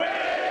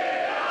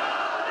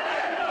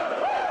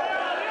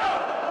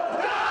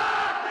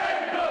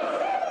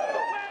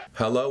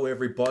Hello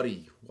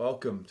everybody,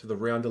 welcome to the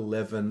round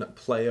 11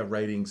 player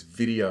ratings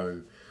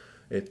video.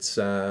 It's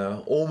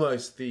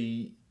almost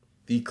the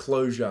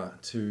closure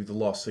to the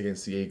loss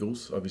against the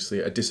Eagles, obviously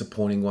a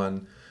disappointing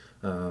one.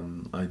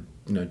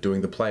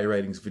 Doing the player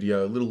ratings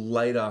video a little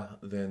later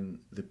than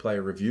the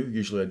player review.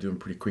 Usually I do them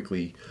pretty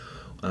quickly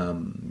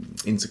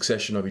in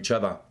succession of each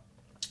other,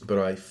 but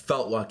I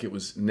felt like it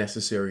was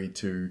necessary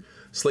to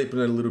sleep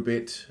on it a little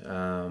bit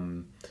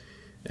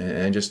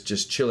and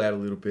just chill out a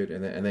little bit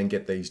and then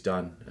get these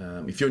done.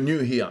 If you're new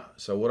here,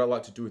 so what I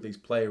like to do with these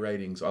player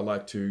ratings, I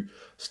like to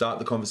start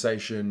the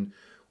conversation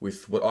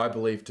with what I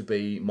believe to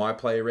be my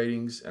player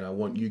ratings, and I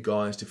want you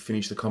guys to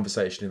finish the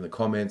conversation in the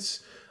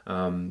comments.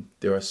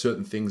 There are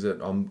certain things that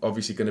I'm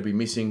obviously going to be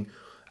missing,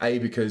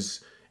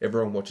 because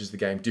everyone watches the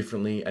game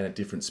differently and at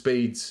different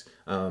speeds,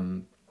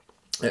 and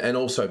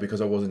also because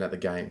I wasn't at the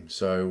game.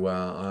 So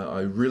I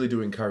really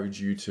do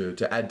encourage you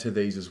to add to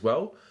these as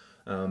well.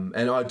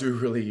 And I do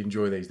really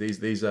enjoy these.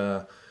 These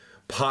are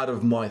part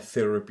of my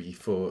therapy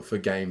for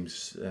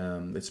games.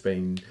 It's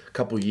been a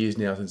couple of years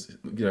now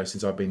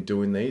since I've been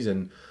doing these,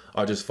 and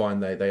I just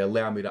find they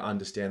allow me to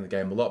understand the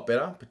game a lot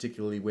better,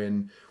 particularly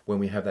when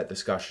we have that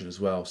discussion as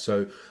well.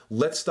 So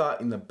let's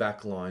start in the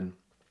back line.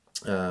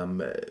 Sam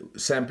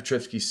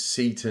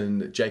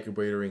Petrevski-Seton, Jacob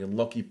Wiedering, and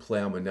Lockie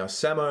Plowman. Now,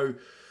 Samo,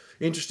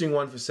 interesting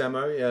one for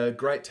Samo.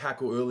 Great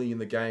tackle early in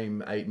the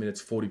game, 8 minutes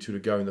 42 to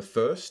go in the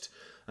first.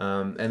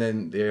 And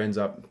then there ends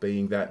up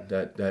being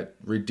that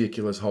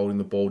ridiculous holding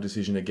the ball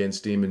decision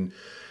against him, and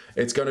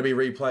it's going to be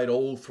replayed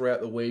all throughout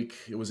the week.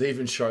 It was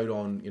even showed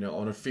on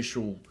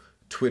official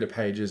Twitter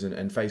pages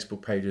and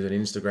Facebook pages and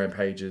Instagram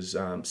pages.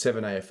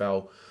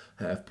 7AFL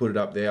have put it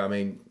up there. I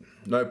mean,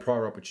 no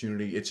prior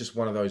opportunity. It's just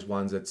one of those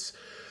ones that's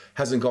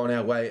hasn't gone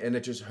our way, and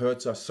it just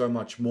hurts us so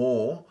much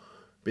more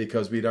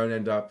because we don't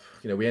end up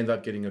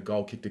getting a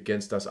goal kicked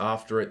against us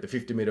after it. The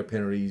 50-metre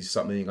penalty is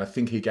something I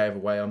think he gave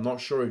away. I'm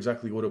not sure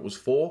exactly what it was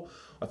for.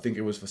 I think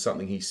it was for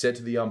something he said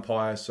to the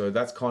umpire, so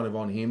that's kind of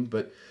on him,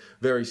 but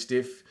very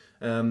stiff.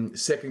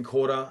 Second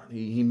quarter,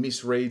 he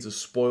misreads a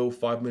spoil,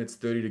 5 minutes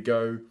 30 to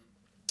go.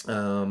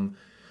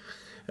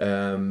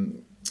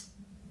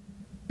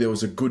 There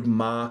was a good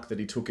mark that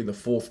he took in the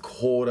fourth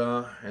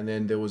quarter, and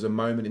then there was a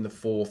moment in the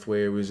fourth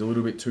where he was a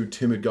little bit too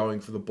timid going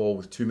for the ball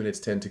with 2 minutes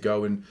 10 to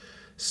go, and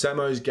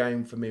Samo's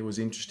game for me was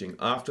interesting.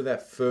 After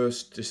that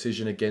first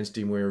decision against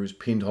him where he was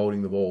pinned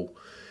holding the ball,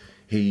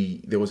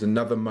 there was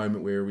another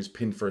moment where he was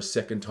pinned for a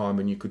second time,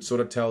 and you could sort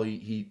of tell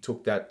he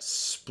took that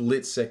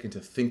split second to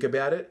think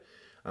about it.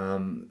 I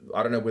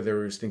don't know whether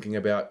he was thinking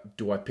about,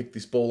 do I pick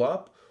this ball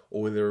up?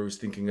 Or whether he was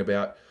thinking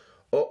about,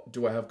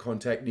 do I have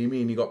contact near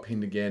me? And he got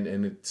pinned again,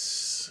 and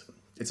it's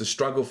a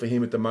struggle for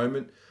him at the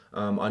moment.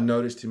 I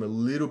noticed him a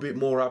little bit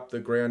more up the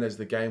ground as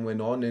the game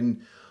went on,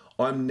 and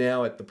I'm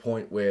now at the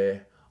point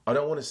where I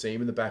don't want to see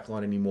him in the back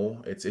line anymore.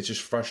 It's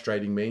just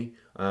frustrating me.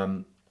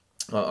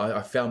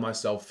 I found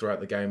myself throughout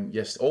the game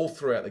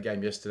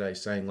yesterday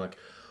saying, like,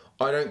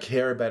 I don't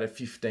care about a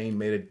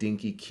 15-metre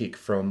dinky kick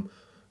from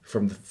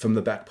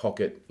the back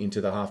pocket into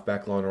the half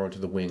back line or onto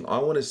the wing. I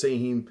want to see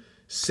him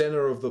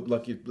center of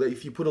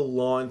if you put a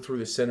line through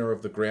the center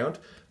of the ground,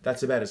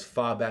 that's about as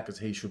far back as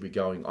he should be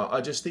going.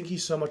 I just think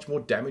he's so much more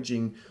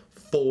damaging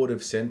forward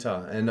of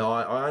center, and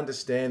I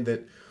understand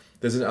that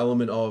there's an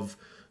element of,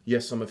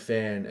 yes, I'm a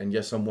fan, and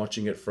yes, I'm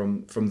watching it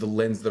from the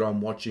lens that I'm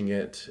watching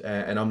it,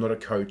 and I'm not a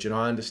coach, and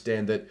I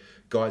understand that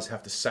guys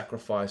have to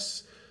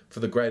sacrifice for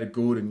the greater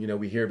good, and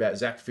we hear about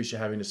Zach Fisher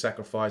having to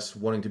sacrifice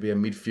wanting to be a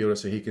midfielder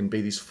so he can be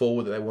this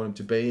forward that they want him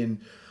to be, and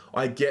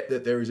I get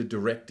that there is a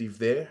directive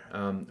there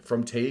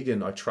from Teague,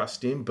 and I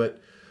trust him,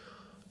 but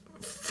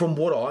from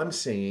what I'm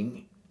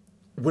seeing,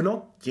 we're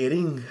not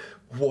getting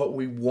what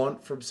we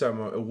want from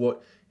someone, or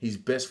what his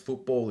best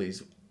football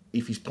is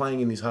if he's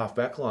playing in this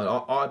half-back line,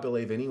 I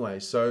believe anyway.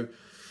 So,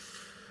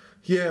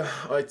 yeah,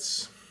 I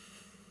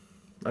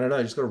don't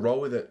know, just got to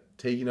roll with it.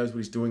 Teague knows what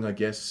he's doing, I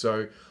guess.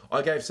 So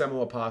I gave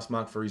Samuel a pass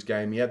mark for his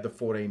game. He had the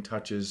 14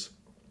 touches.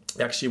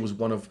 Actually, was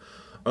one of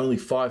only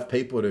 5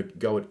 people to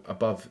go at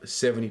above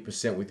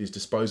 70% with his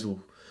disposal.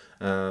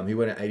 He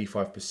went at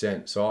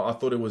 85%. So I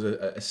thought it was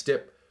a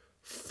step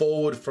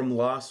forward from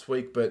last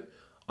week, but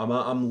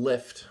I'm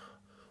left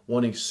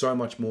wanting so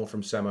much more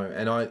from Samo.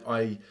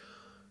 And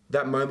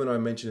that moment I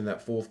mentioned in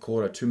that fourth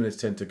quarter, 2 minutes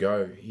 10 to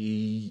go,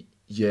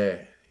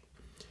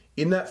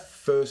 in that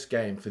first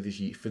game for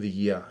the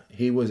year,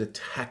 he was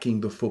attacking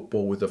the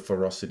football with a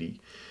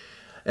ferocity.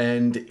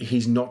 And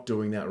he's not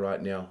doing that right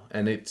now.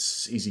 And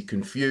is he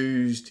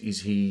confused?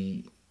 Is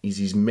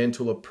his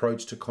mental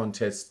approach to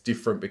contests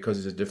different because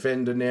he's a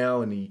defender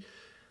now and he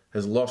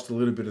has lost a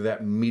little bit of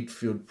that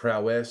midfield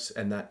prowess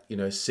and that,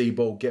 see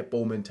ball, get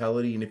ball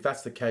mentality? And if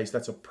that's the case,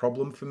 that's a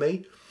problem for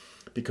me,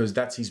 because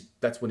that's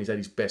when he's at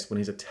his best, when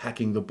he's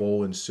attacking the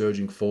ball and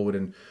surging forward,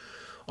 and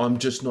I'm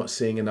just not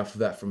seeing enough of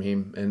that from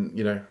him. And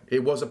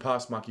it was a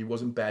pass mark. He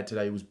wasn't bad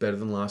today. He was better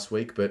than last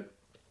week, but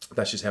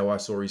that's just how I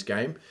saw his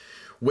game.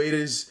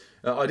 Wieders,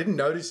 I didn't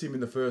notice him in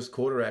the first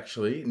quarter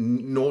actually,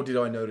 nor did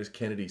I notice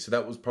Kennedy, so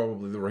that was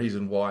probably the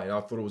reason why.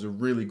 I thought it was a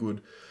really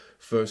good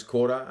first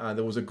quarter.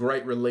 There was a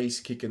great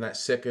release kick in that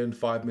second,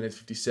 5 minutes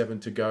 57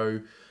 to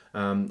go.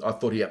 I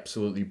thought he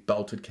absolutely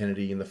belted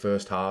Kennedy in the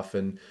first half,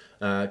 and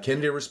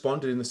Kennedy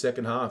responded in the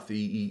second half.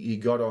 He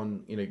got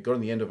on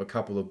the end of a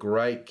couple of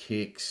great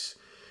kicks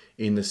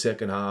in the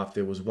second half.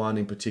 There was one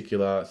in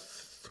particular,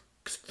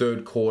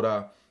 third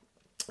quarter,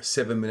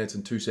 7 minutes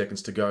and 2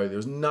 seconds to go. There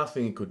was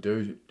nothing he could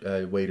do,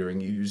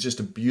 Wiedering. It was just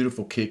a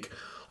beautiful kick.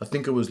 I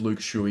think it was Luke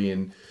Shuey,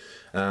 and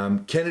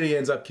Kennedy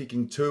ends up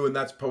kicking two, and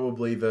that's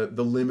probably the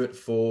limit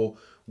for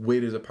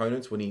Wieder's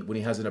opponents. When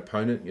he has an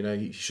opponent,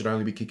 he should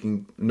only be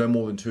kicking no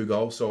more than 2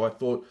 goals. So I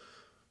thought,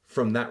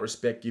 from that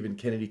respect, given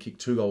Kennedy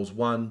kicked 2 goals,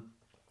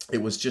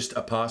 it was just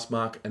a pass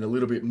mark and a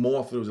little bit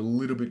more. I thought it was a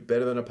little bit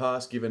better than a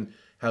pass, given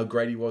how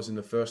great he was in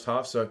the first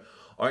half. So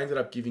I ended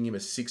up giving him a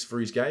 6 for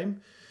his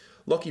game.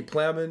 Lachie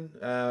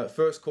Plowman,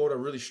 first quarter,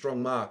 really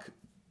strong mark,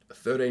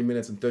 13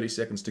 minutes and 30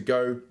 seconds to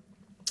go.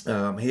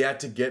 He had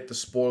to get the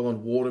spoil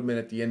on Waterman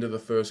at the end of the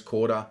first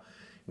quarter.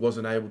 He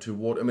wasn't able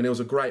to. It was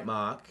a great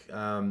mark.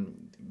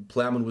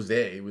 Plowman was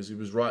there. He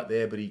was right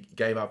there, but he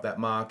gave up that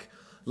mark.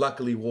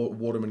 Luckily,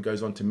 Waterman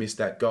goes on to miss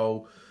that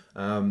goal.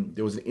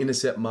 There was an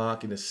intercept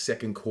mark in the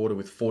second quarter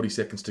with 40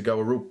 seconds to go,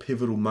 a real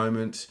pivotal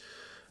moment.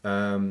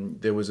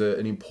 There was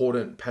an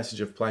important passage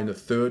of play in the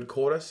third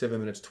quarter, 7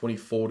 minutes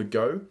 24 to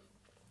go.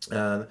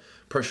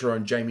 Pressure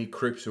on Jamie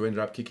Cripps, who ended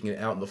up kicking it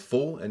out in the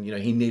full, and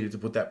he needed to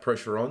put that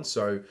pressure on,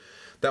 so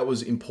that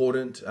was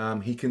important.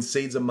 He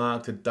concedes a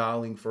mark to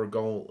Darling for a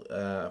goal,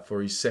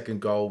 for his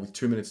second goal with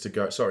 2 minutes to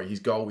go. His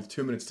goal with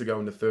 2 minutes to go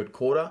in the third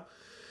quarter.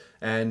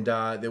 And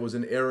there was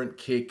an errant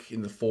kick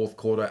in the fourth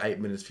quarter, 8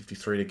 minutes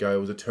 53 to go.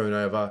 It was a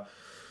turnover.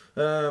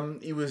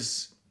 He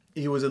was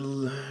a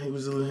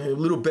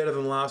little better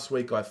than last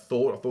week, I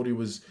thought. I thought he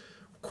was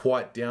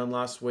quite down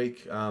last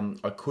week.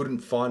 I couldn't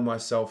find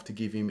myself to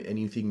give him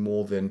anything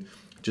more than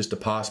just a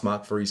pass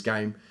mark for his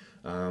game.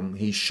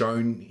 He's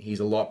shown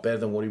he's a lot better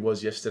than what he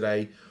was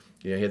yesterday.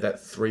 He had that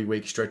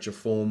 3-week stretch of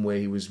form where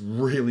he was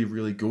really,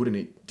 really good, and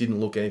it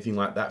didn't look anything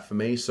like that for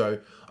me. So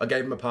I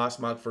gave him a pass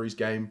mark for his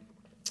game.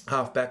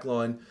 Half back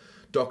line,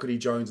 Doherty,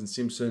 Jones and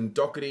Simpson.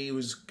 Doherty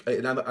was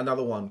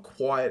another one,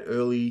 quiet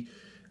early,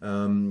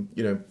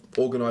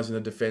 organising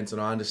the defence,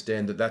 and I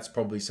understand that that's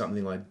probably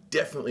something I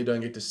definitely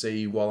don't get to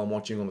see while I'm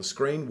watching on the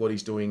screen, what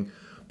he's doing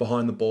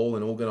behind the ball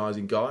and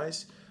organising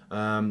guys.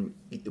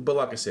 But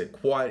like I said,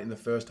 quiet in the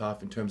first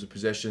half in terms of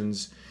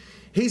possessions.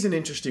 He's an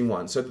interesting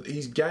one. So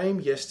his game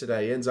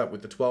yesterday ends up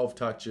with the 12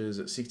 touches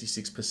at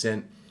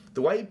 66%.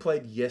 The way he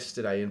played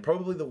yesterday, and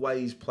probably the way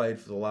he's played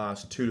for the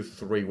last 2 to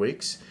 3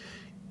 weeks,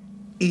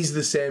 is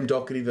the Sam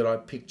Doherty that I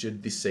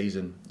pictured this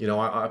season.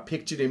 I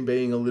pictured him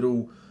being a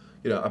little,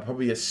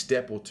 probably a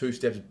step or 2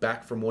 steps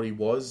back from what he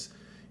was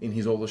in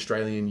his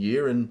All-Australian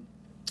year, and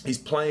he's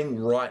playing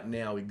right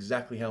now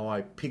exactly how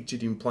I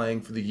pictured him playing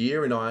for the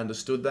year, and I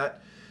understood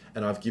that.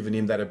 And I've given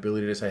him that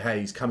ability to say, hey,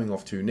 he's coming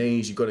off 2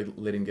 knees. You've got to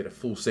let him get a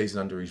full season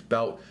under his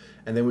belt,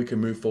 and then we can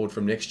move forward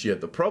from next year.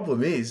 The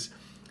problem is,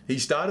 he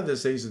started the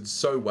season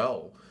so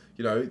well.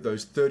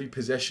 Those 30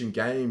 possession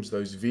games,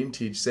 those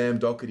vintage Sam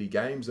Doherty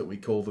games that we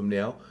call them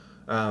now.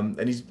 And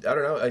I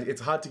don't know, it's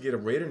hard to get a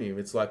read on him.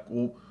 It's like,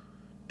 well,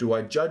 do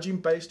I judge him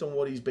based on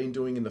what he's been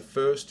doing in the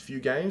first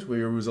few games where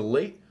he was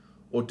elite?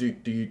 Or do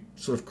you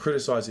sort of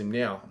criticize him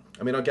now?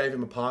 I mean, I gave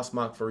him a pass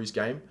mark for his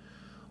game.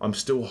 I'm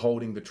still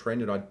holding the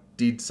trend, and I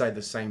did say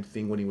the same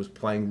thing when he was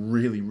playing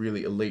really,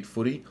 really elite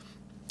footy,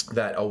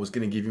 that I was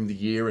going to give him the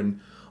year, and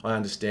I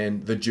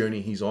understand the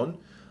journey he's on.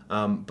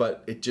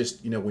 But it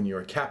just, when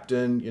you're a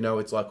captain,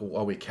 it's like,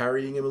 well, are we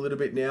carrying him a little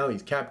bit now?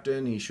 He's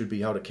captain. He should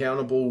be held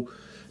accountable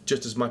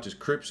just as much as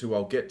Cripps, who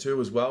I'll get to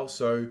as well.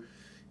 So,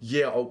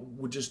 yeah,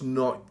 we're just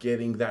not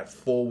getting that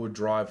forward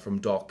drive from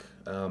Doc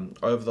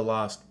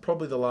over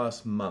probably the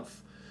last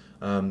month.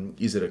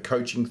 Is it a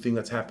coaching thing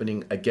that's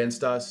happening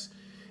against us?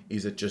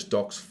 Is it just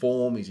Doc's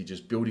form? Is he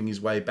just building his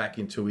way back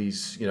into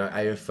his,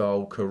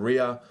 AFL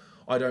career?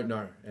 I don't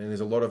know. And there's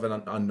a lot of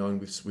an unknown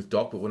with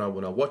Doc. But when I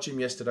watch him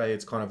yesterday,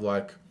 it's kind of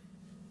like,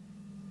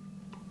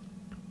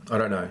 I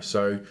don't know.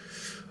 So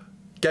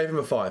gave him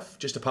a 5.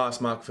 Just a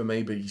pass mark for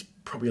me, but he's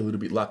probably a little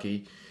bit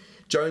lucky.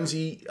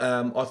 Jonesy,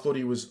 I thought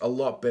he was a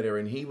lot better,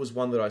 and he was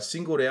one that I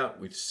singled out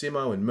with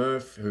Simo and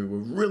Murph, who were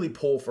really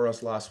poor for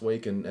us last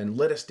week and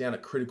let us down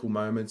at critical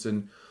moments.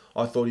 And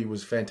I thought he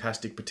was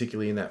fantastic,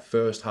 particularly in that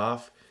first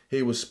half.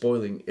 He was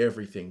spoiling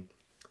everything.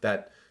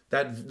 That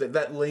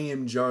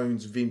Liam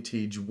Jones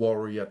vintage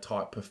warrior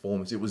type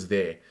performance, it was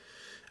there.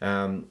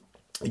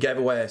 He gave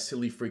away a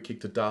silly free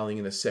kick to Darling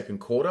in the second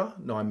quarter,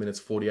 9 minutes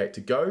 48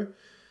 to go.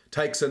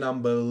 Takes an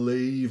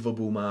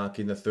unbelievable mark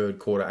in the third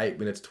quarter, 8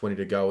 minutes 20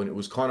 to go, and it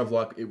was kind of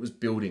like it was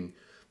building.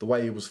 The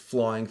way he was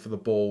flying for the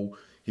ball,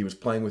 he was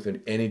playing with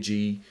an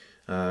energy.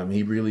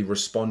 He really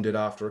responded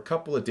after a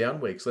couple of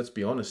down weeks, let's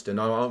be honest. And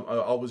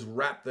I was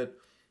rapt that,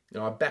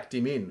 I backed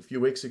him in a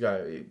few weeks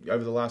ago.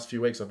 Over the last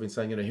few weeks, I've been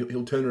saying,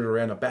 he'll turn it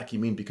around. I back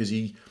him in because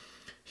he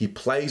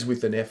plays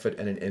with an effort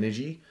and an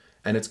energy,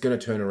 and it's going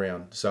to turn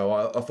around. So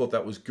I thought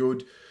that was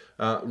good.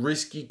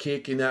 Risky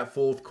kick in that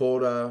fourth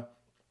quarter.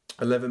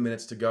 11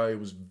 minutes to go. He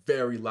was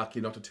very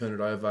lucky not to turn it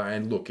over.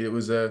 And look, it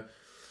was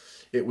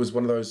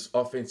one of those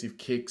offensive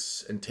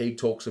kicks, and Teague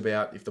talks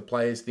about if the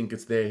players think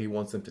it's there, he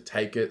wants them to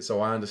take it.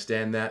 So I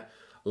understand that.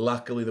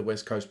 Luckily, the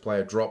West Coast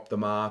player dropped the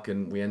mark,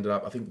 and we ended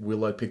up, I think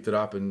Willow picked it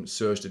up and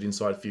surged it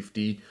inside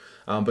 50.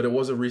 But it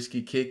was a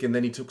risky kick, and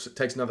then he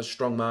takes another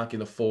strong mark in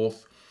the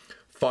fourth.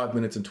 5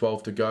 minutes and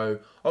 12 to go.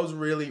 I was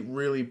really,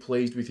 really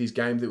pleased with his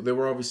game. There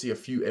were obviously a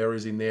few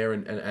errors in there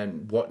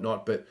and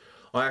whatnot, but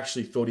I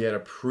actually thought he had a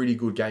pretty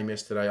good game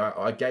yesterday.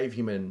 I gave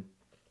him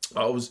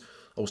I was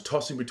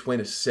tossing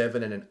between a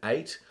 7 and an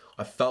 8.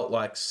 I felt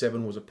like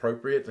 7 was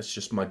appropriate. That's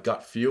just my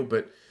gut feel,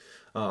 but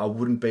I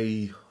wouldn't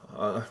be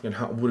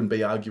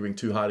arguing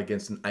too hard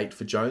against an 8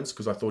 for Jones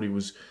because I thought he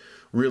was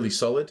really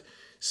solid.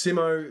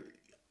 Simo,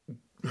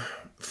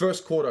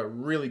 first quarter,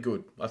 really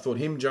good. I thought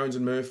him, Jones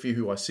and Murphy,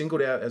 who I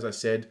singled out, as I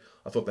said,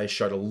 I thought they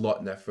showed a lot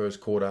in that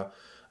first quarter.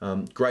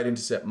 Great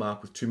intercept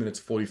mark with 2 minutes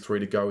 43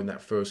 to go in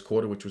that first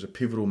quarter, which was a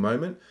pivotal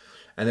moment.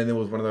 And then there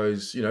was one of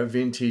those,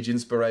 vintage,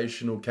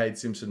 inspirational Cade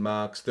Simpson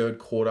marks, third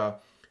quarter,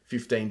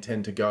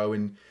 15-10 to go.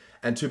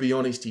 And to be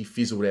honest, he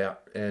fizzled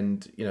out.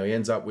 And, he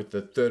ends up with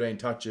the 13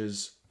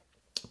 touches,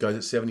 goes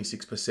at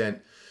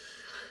 76%.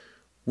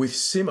 With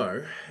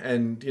Simo,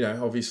 and,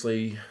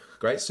 obviously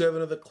great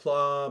servant of the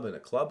club and a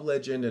club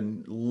legend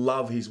and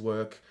love his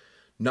work.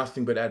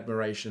 Nothing but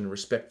admiration and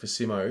respect for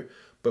Simo.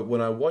 But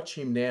when I watch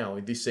him now,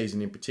 this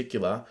season in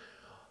particular,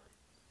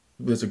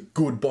 there's a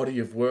good body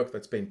of work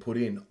that's been put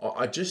in.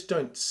 I just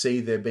don't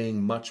see there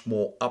being much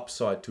more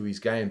upside to his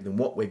game than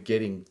what we're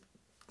getting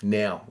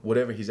now,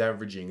 whatever he's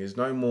averaging. There's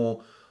no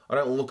more, I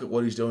don't look at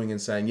what he's doing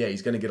and saying, yeah,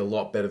 he's going to get a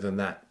lot better than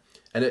that.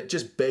 And it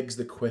just begs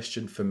the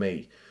question for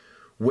me,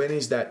 when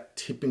is that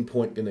tipping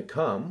point going to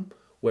come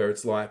where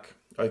it's like,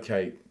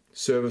 okay,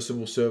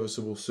 serviceable,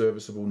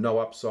 no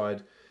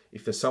upside.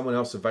 If there's someone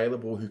else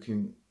available who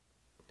can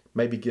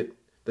maybe get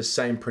the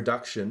same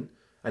production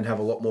and have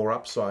a lot more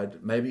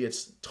upside, maybe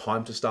it's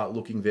time to start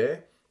looking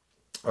there.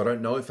 I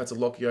don't know if that's a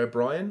Lockie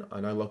O'Brien.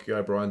 I know Lockie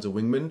O'Brien's a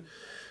wingman,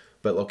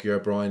 but Lockie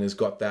O'Brien has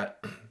got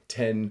that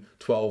 10,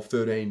 12,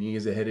 13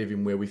 years ahead of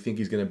him where we think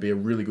he's going to be a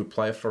really good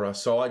player for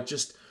us. So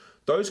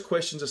those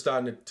questions are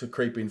starting to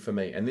creep in for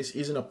me. And this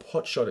isn't a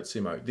pot shot at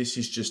Simo. This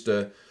is just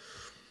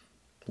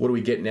what are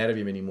we getting out of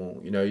him anymore?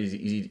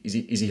 Is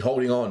he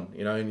holding on?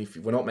 And if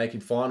we're not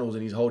making finals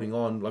and he's holding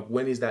on, like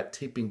when is that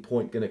tipping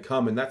point going to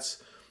come? And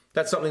that's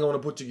something I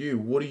want to put to you.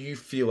 What do you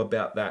feel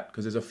about that?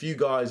 Because there's a few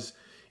guys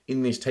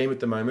in this team at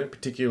the moment,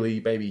 particularly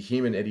maybe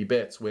him and Eddie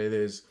Betts, where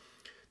there's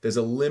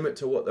a limit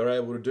to what they're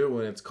able to do,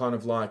 and it's kind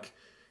of like,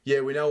 yeah,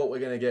 we know what we're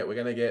going to get. We're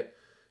going to get,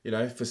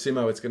 for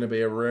Simo, it's going to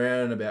be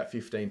around about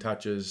 15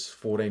 touches,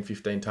 14,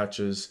 15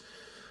 touches.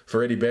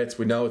 For Eddie Betts,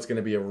 we know it's going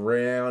to be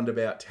around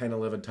about 10,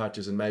 11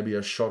 touches and maybe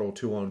a shot or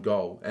two on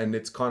goal. And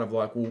it's kind of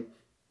like, well,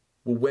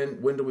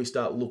 when do we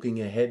start looking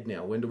ahead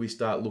now? When do we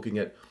start looking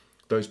at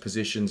those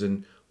positions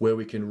and where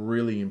we can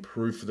really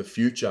improve for the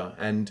future?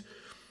 And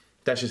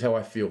that's just how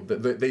I feel.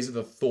 These are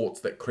the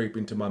thoughts that creep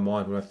into my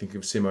mind when I think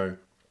of Simo.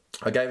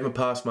 I gave him a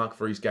pass mark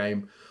for his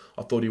game.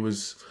 I thought he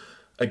was,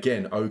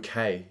 again,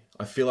 okay.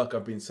 I feel like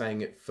I've been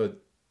saying it for,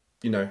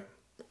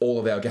 all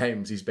of our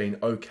games. He's been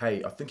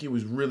okay. I think he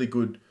was really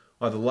good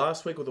either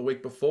last week or the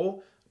week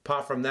before.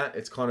 Apart from that,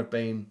 it's kind of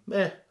been,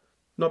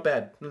 not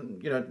bad.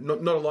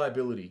 Not a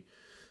liability.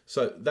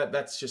 So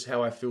that's just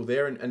how I feel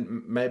there.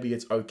 And maybe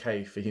it's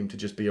okay for him to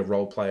just be a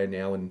role player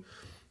now. And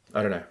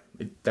I don't know.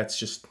 That's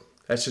just,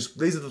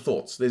 these are the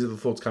thoughts. These are the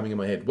thoughts coming in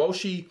my head.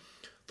 Walshy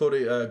thought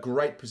a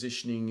great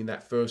positioning in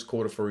that first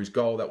quarter for his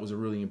goal. That was a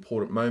really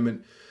important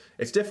moment.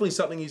 It's definitely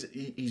something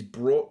he's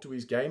brought to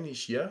his game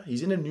this year.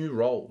 He's in a new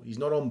role. He's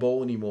not on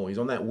ball anymore. He's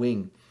on that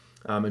wing.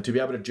 And to be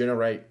able to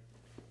generate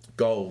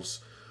goals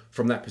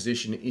from that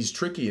position is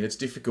tricky and it's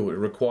difficult. It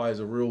requires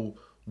a real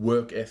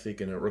work ethic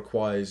and it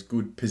requires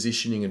good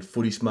positioning and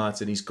footy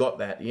smarts, and he's got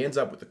that. He ends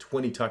up with the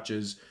 20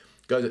 touches,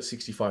 goes at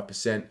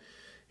 65%.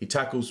 He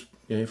tackles,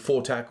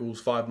 4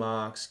 tackles, 5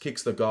 marks,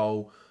 kicks the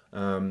goal.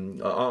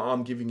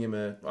 I gave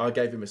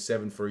him a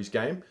 7 for his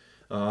game.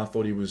 I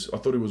thought he was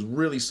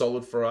really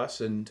solid for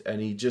us, and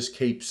he just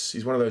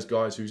he's one of those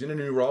guys who's in a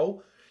new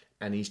role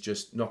and he's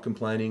just not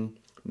complaining,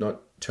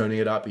 not turning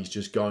it up. He's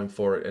just going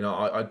for it. And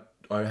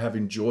I have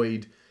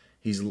enjoyed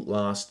his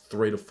last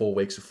 3 to 4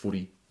 weeks of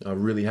footy. I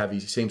really have. He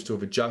seems to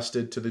have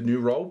adjusted to the new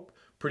role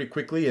pretty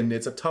quickly, and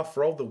it's a tough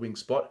role, the wing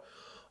spot.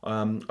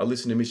 I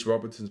listened to Mitch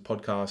Robertson's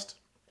podcast.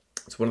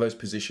 It's one of those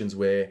positions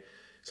where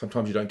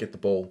sometimes you don't get the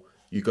ball.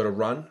 You've got to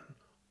run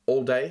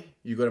all day.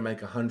 You've got to make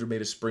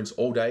 100-meter sprints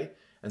all day,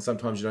 and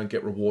sometimes you don't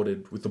get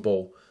rewarded with the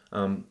ball.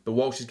 But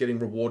Walsh is getting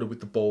rewarded with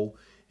the ball.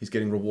 He's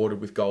getting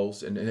rewarded with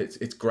goals, and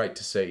it's great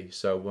to see.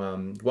 So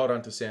well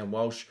done to Sam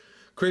Walsh.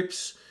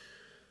 Cripps,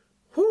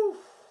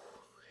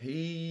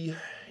 he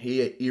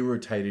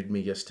irritated me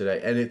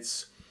yesterday, and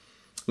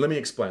let me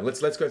explain.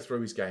 Let's go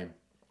through his game.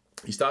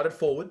 He started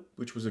forward,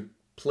 which was a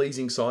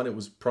pleasing sign. It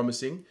was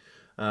promising.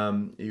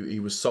 He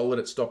was solid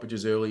at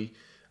stoppages early.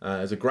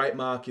 There's a great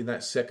mark in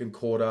that second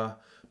quarter,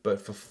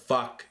 but for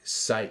fuck's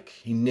sake,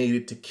 he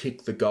needed to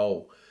kick the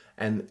goal.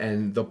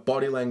 and the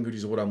body language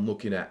is what I'm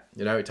looking at.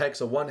 You know, it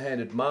takes a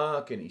one-handed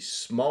mark and he's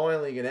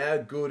smiling and how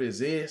good is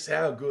this?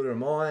 How good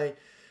am I?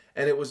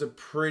 And it was a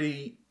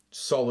pretty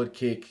solid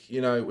kick. You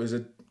know, it was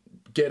a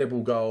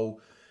gettable goal.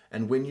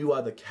 And when you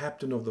are the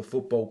captain of the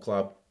football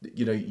club,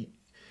 you know,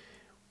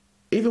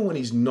 even when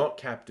he's not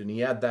captain, he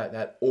had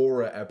that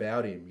aura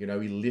about him. You know,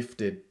 he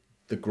lifted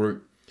the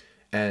group.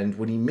 And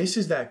when he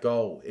misses that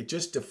goal, it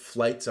just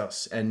deflates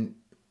us. And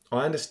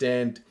I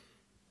understand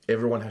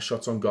everyone has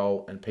shots on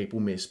goal and people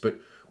miss. But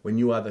when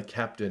you are the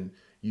captain,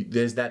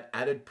 there's that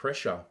added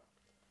pressure.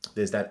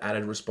 There's that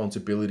added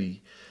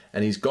responsibility.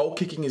 And his goal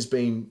kicking has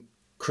been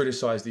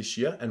criticised this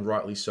year, and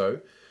rightly so.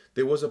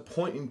 There was a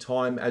point in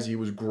time as he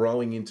was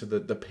growing into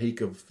the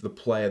peak of the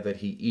player that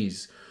he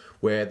is,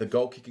 where the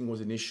goal kicking was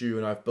an issue.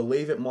 And I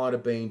believe it might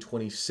have been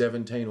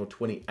 2017 or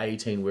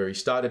 2018 where he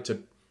started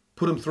to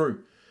put him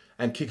through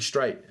and kick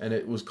straight. And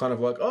it was kind of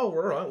like, oh,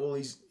 all right, well,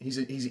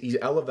 he's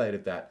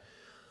elevated that.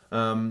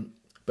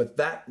 But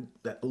that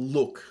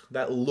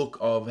look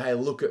of, hey,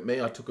 look at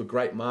me, I took a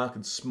great mark,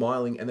 and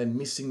smiling and then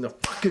missing the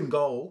fucking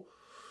goal,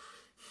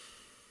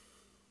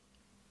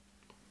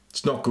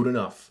 it's not good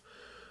enough.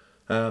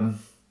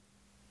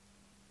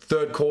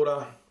 Third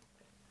quarter,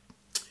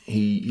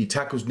 he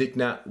tackles Nick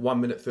Nat,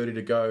 1 minute 30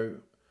 to go.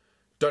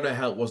 Don't know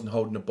how it wasn't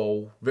holding the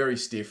ball, very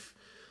stiff.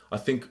 I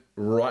think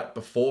right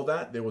before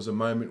that, there was a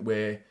moment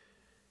where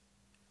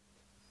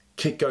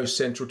kick goes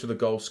central to the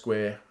goal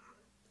square.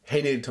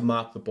 He needed to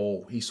mark the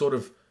ball. He sort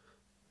of,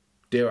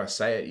 dare I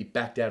say it, he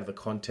backed out of the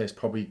contest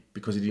probably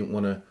because he didn't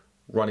want to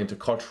run into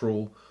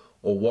Cottrell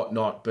or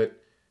whatnot.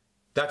 But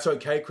that's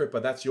okay,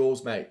 Cripper. That's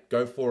yours, mate.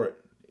 Go for it.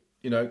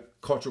 You know,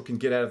 Cottrell can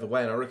get out of the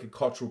way. And I reckon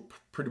Cottrell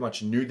pretty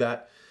much knew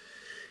that.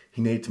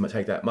 He needed to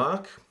take that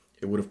mark.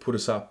 It would have put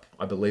us up,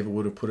 I believe it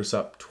would have put us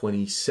up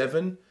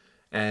 27.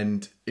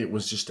 And it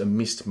was just a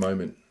missed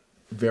moment.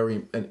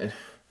 And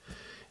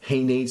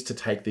he needs to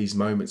take these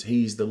moments.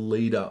 He's the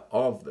leader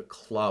of the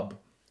club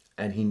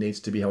and he needs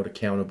to be held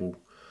accountable.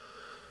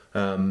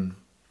 Handball,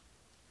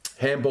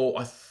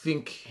 I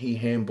think he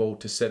handballed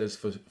to set us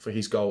for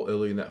his goal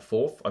early in that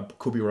fourth. I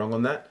could be wrong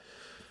on that.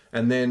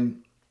 And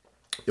then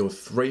there were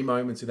 3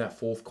 moments in that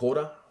fourth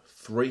quarter,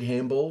 3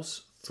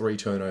 handballs, 3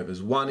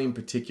 turnovers. One in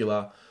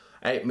particular,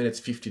 8 minutes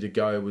 50 to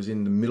go, was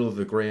in the middle of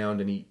the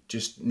ground and he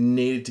just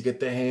needed to get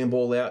the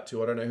handball out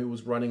to, I don't know who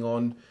was running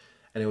on,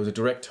 and it was a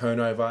direct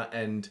turnover.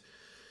 And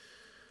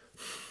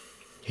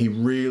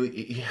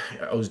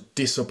I was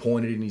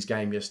disappointed in his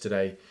game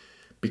yesterday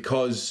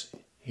because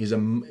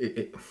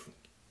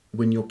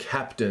when you're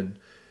captain,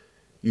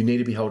 you need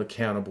to be held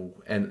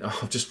accountable. And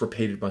I've just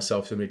repeated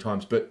myself so many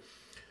times, but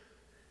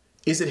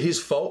is it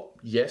his fault?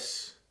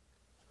 Yes.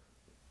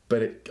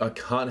 But I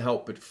can't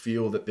help but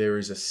feel that there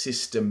is a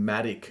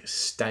systematic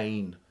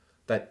stain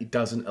that it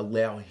doesn't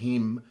allow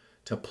him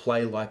to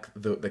play like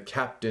the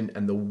captain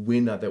and the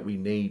winner that we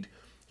need.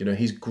 You know,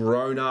 he's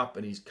grown up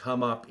and he's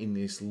come up in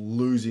this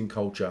losing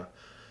culture.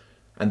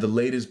 And the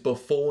leaders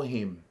before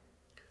him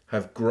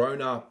have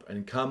grown up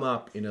and come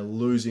up in a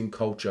losing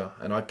culture.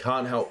 And I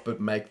can't help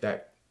but make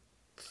that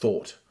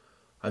thought.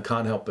 I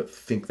can't help but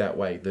think that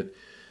way, that,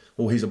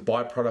 well, he's a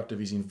byproduct of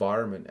his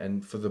environment.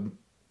 And for the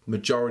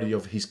majority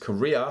of his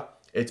career,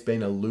 it's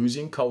been a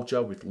losing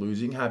culture with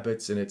losing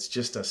habits, and it's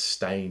just a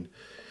stain.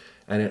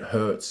 And it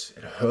hurts.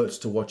 It hurts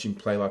to watch him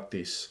play like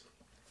this.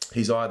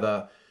 He's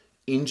either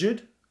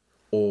injured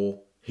or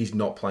he's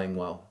not playing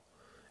well.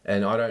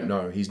 And I don't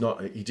know. He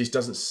just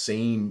doesn't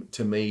seem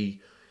to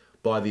me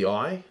by the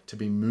eye to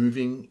be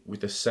moving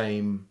with the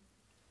same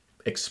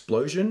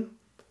explosion.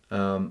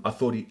 I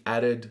thought he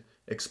added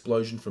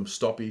explosion from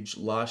stoppage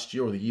last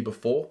year or the year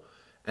before,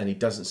 and he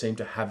doesn't seem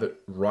to have it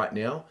right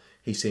now.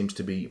 He seems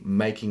to be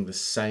making the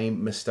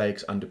same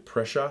mistakes under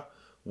pressure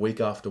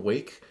week after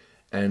week.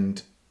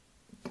 And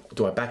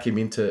do I back him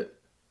into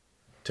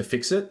to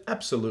fix it?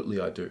 Absolutely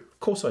I do. Of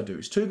course I do.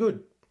 He's too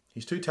good.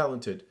 He's too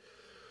talented.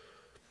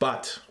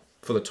 But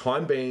for the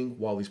time being,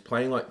 while he's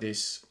playing like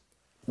this,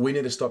 we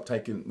need to stop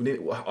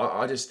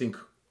I just think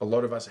a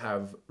lot of us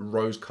have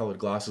rose-coloured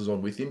glasses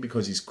on with him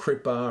because he's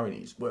Cripper and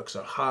he's worked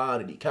so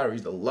hard and he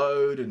carries the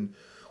load and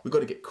we've got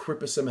to get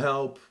Cripper some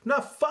help. No,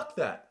 fuck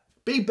that.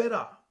 Be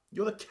better.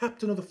 You're the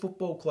captain of the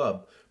football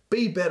club.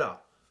 Be better.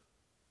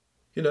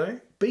 You know,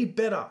 be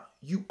better.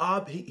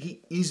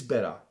 He is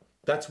better.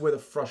 That's where the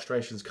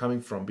frustration's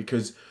coming from,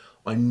 because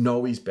I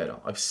know he's better.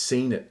 I've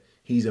seen it.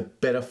 He's a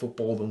better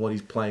footballer than what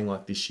he's playing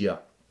like this year.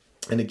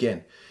 And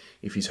again,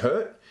 if he's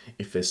hurt,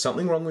 if there's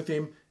something wrong with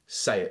him,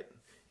 say it.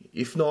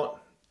 If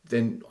not,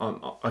 then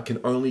I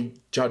can only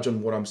judge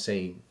on what I'm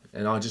seeing.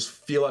 And I just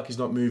feel like he's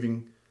not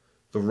moving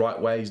the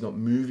right way. He's not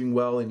moving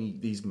well,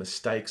 and these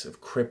mistakes have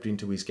crept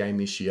into his game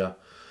this year.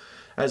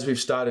 As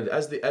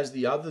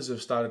the others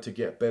have started to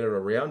get better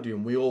around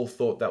him, we all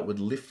thought that would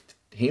lift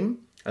him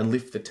and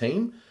lift the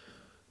team.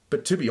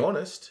 But to be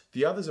honest,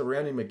 the others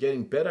around him are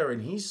getting better,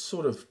 and he's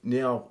sort of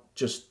now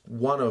just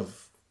one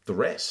of the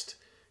rest.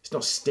 He's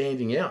not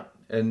standing out.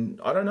 And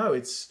I don't know,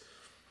 it's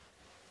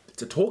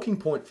a talking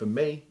point for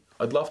me.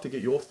 I'd love to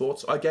get your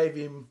thoughts. I gave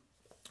him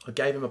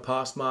a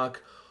pass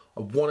mark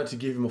I wanted to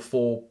give him a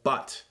 4,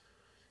 but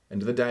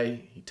end of the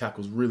day, he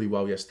tackles really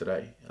well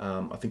yesterday.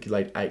 I think he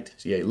laid 8.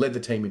 So yeah, he led the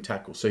team in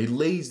tackles. So he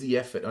leads the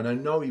effort, and I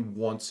know he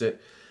wants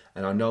it,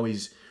 and I know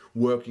he's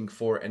working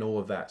for it and all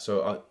of that.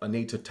 So I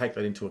need to take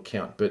that into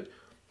account. But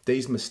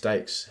these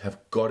mistakes have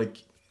got to...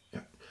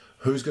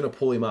 Who's going to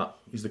pull him up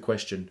is the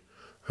question.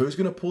 Who's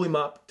going to pull him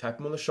up, tap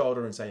him on the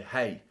shoulder and say,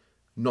 hey,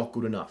 not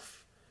good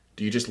enough?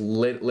 Do you just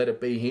let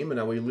it be him? And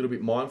are we a little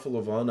bit mindful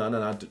of, oh,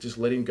 no, just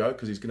let him go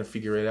because he's going to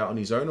figure it out on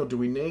his own? Or do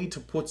we need to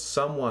put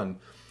someone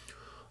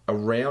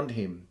around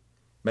him?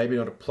 Maybe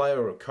not a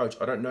player or a coach.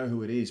 I don't know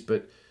who it is,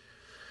 but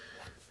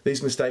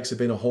these mistakes have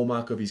been a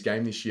hallmark of his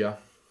game this year,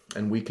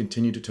 and we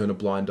continue to turn a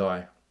blind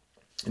eye.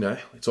 You know,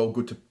 it's all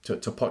good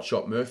to pot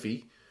shot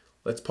Murphy.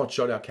 Let's pot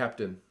shot our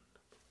captain.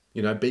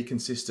 You know, be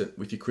consistent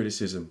with your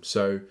criticism.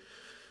 So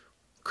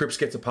Cripps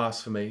gets a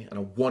pass for me, and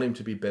I want him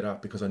to be better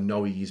because I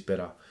know he is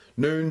better.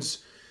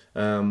 Nunes,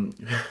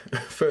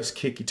 first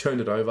kick, he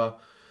turned it over.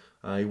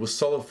 He was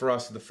solid for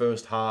us in the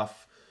first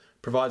half,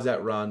 provides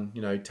that run,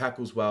 you know,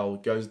 tackles well,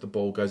 goes at the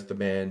ball, goes at the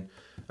man.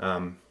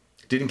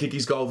 Didn't kick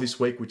his goal this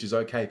week, which is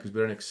okay because we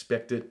don't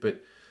expect it.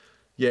 But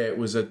yeah, it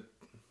was a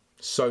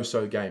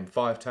so-so game.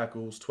 5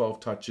 tackles, 12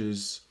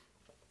 touches,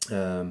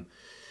 goes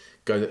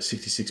at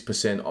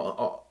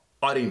 66%.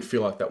 I didn't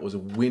feel like that was a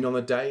win on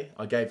the day.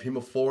 I gave him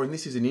a 4, and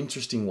this is an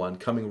interesting one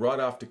coming right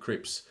after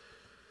Cripps.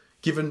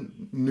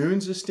 Given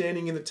Nunes is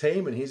standing in the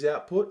team and his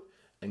output,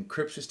 and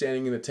Cripps is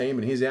standing in the team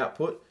and his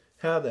output,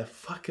 how the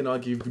fuck can I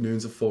give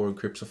Nunes a 4 and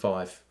Cripps a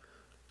 5?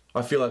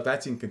 I feel like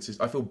that's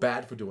inconsistent. I feel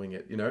bad for doing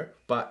it, you know,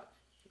 but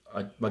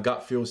my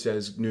gut feel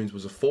says Nunes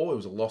was a 4. It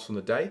was a loss on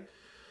the day,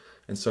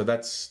 and so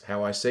that's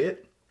how I see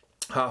it.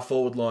 Half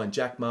forward line,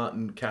 Jack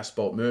Martin,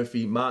 Casbolt,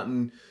 Murphy.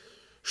 Martin,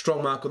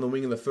 strong mark on the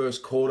wing in the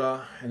first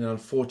quarter, and then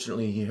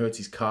unfortunately he hurts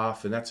his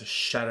calf, and that's a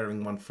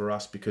shattering one for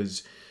us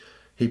because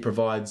he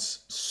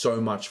provides so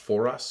much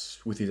for us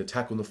with his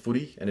attack on the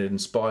footy, and it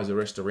inspires the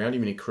rest around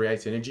him, and he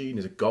creates energy, and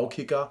he's a goal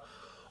kicker.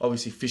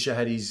 Obviously Fisher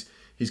had his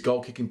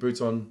goal kicking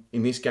boots on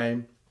in this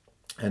game,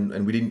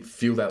 and we didn't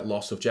feel that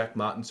loss of Jack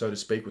Martin, so to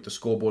speak, with the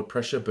scoreboard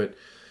pressure, but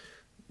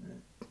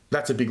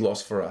that's a big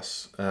loss for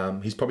us.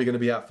 He's probably going to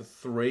be out for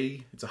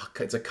 3.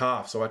 It's a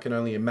calf, so I can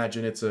only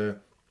imagine it's a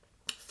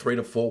 3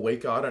 to 4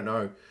 week. I don't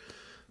know.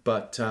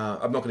 But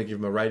I'm not going to give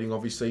him a rating,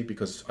 obviously,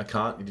 because I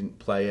can't. He didn't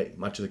play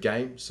much of the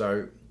game.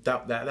 So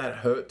that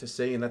hurt to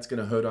see, and that's going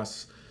to hurt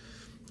us,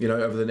 you know,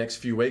 over the next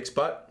few weeks.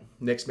 But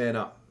next man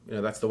up. You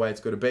know, that's the way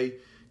it's got to be.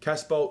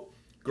 Casbolt,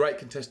 great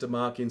contested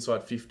mark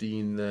inside 50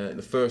 in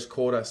the first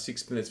quarter.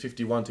 6 minutes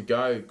 51 to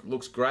go.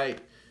 Looks great.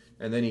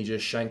 And then he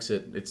just shanks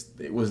it.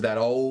 It was that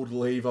old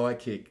Levi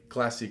kick,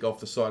 classic, off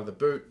the side of the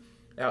boot,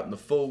 out in the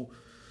full.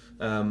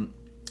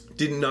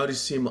 Didn't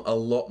notice him a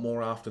lot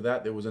more after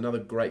that. There was another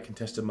great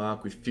contested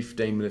mark with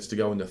 15 minutes to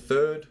go in the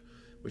third,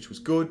 which was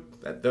good.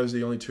 Those are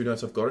the only 2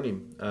 notes I've got on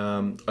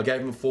him. I gave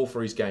him a 4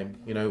 for his game.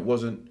 You know, it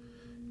wasn't,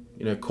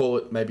 you know, call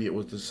it, maybe it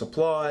was the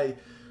supply.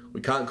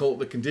 We can't call it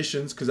the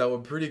conditions because they were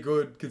pretty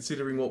good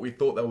considering what we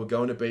thought they were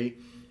going to be.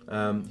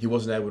 He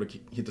wasn't able to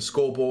hit the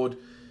scoreboard,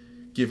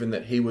 given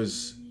that he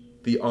was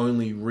the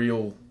only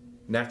real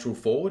natural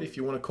forward, if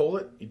you want to call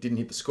it. He didn't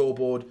hit the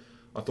scoreboard.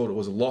 I thought it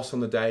was a loss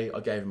on the day. I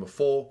gave him a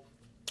 4.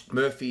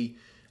 Murphy,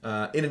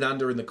 in and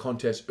under in the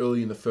contest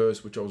early in the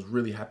first, which I was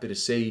really happy to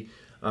see.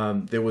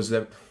 There was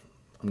that,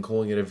 I'm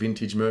calling it a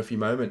vintage Murphy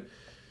moment.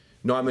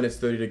 9 minutes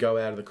 30 to go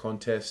out of the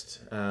contest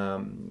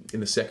in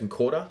the second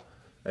quarter.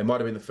 It might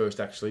have been the first,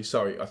 actually.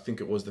 Sorry, I think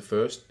it was the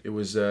first. It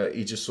was, it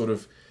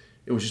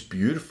was just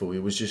beautiful.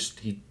 It was just,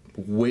 he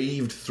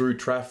weaved through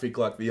traffic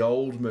like the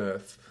old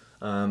Murph.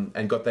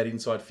 And got that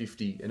inside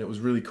 50, and it was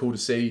really cool to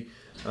see.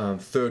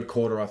 Third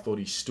quarter, I thought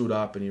he stood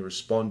up and he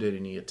responded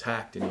and he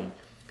attacked and he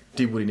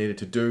did what he needed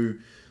to do.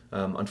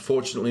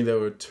 Unfortunately, there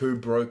were 2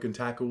 broken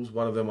tackles.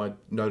 One of them I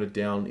noted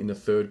down in the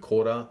third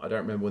quarter. I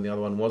don't remember when the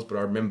other one was, but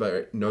I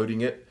remember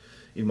noting it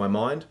in my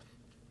mind.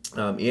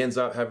 He ends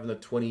up having the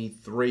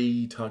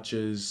 23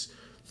 touches,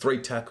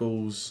 3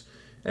 tackles,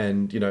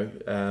 and, you know,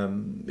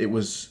 it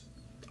was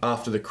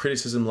after the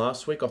criticism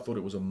last week, I thought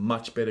it was a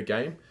much better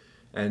game.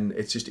 And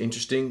it's just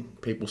interesting.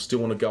 People still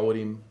want to go at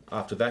him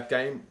after that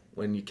game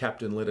when your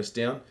captain let us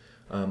down.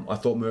 I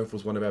thought Murph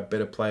was one of our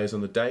better players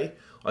on the day.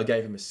 I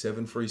gave him a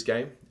 7 for his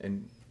game.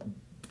 And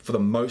for the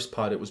most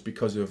part, it was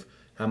because of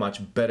how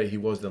much better he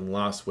was than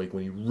last week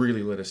when he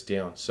really let us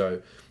down.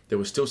 So there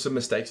were still some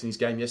mistakes in his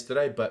game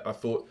yesterday, but I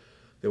thought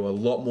there were a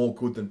lot more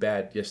good than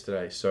bad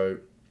yesterday. So,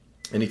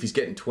 and if he's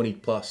getting 20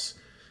 plus,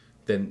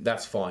 then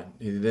that's fine.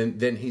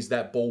 Then he's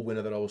that ball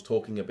winner that I was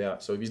talking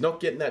about. So if he's not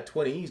getting that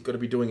 20, he's got to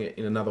be doing it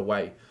in another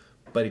way.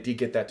 But he did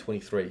get that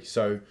 23.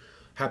 So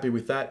happy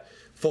with that.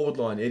 Forward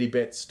line, Eddie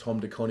Betts, Tom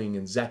De Koning,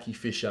 and Zachy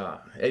Fisher.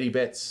 Eddie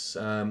Betts,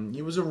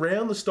 he was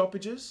around the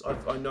stoppages,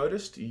 I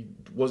noticed. He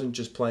wasn't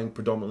just playing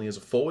predominantly as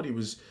a forward. He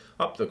was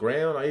up the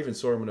ground. I even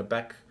saw him on a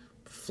back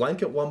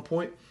flank at one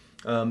point.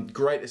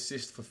 Great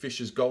assist for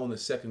Fisher's goal in the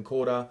second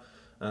quarter.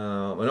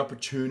 An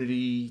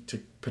opportunity to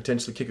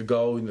potentially kick a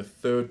goal in the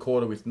third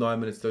quarter with 9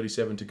 minutes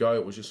 37 to go.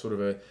 It was just sort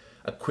of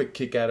a quick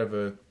kick out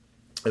of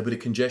a bit of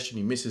congestion.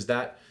 He misses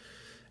that.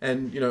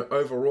 And,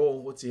 overall,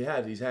 what's he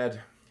had? He's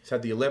had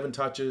the 11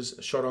 touches,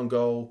 a shot on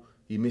goal.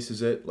 He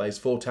misses it, lays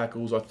 4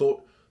 tackles. I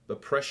thought the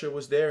pressure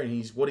was there,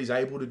 and what he's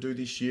able to do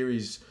this year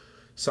is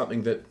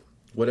something that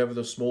whatever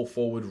the small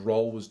forward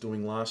role was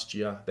doing last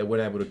year, they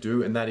weren't able to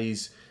do. And that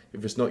is,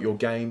 if it's not your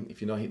game,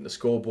 if you're not hitting the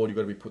scoreboard, you've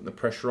got to be putting the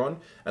pressure on.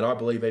 And I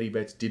believe Eddie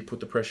Betts did put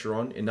the pressure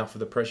on, enough of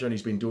the pressure, and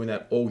he's been doing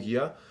that all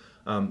year.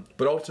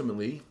 But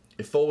ultimately,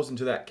 it falls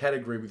into that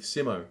category with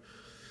Simo.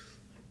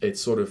 It's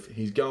sort of,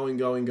 he's going.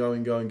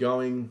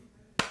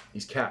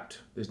 He's capped.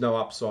 There's no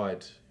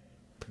upside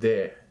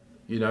there,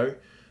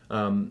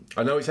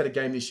 I know he's had a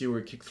game this year where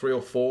he kicked 3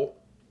 or 4.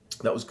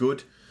 That was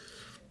good.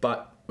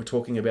 But we're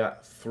talking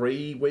about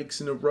 3 weeks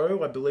in a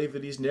row, I believe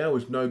it is now,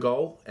 with no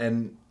goal.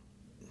 And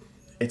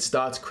it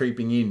starts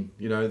creeping in,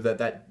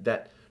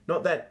 that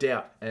not that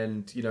doubt.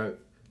 And,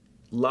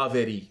 love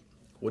Eddie,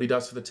 what he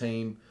does for the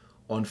team,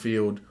 on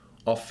field,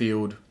 off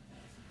field,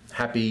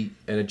 happy,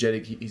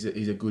 energetic. He's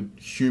a good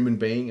human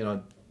being, and I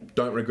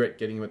don't regret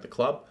getting him at the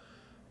club.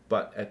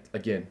 But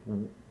again,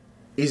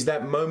 is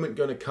that moment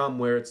going to come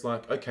where it's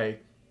like, okay,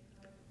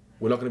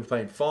 we're not going to be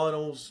playing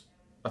finals?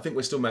 I think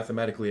we're still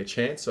mathematically a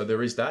chance, so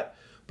there is that.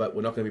 But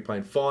we're not going to be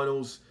playing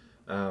finals.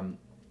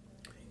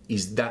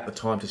 Is that the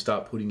time to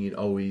start putting in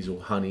Owies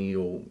or Honey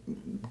or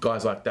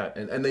guys like that?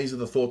 And these are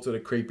the thoughts that are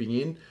creeping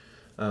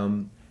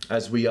in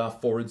as we are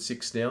 4 and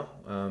 6 now.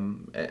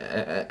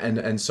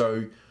 And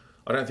so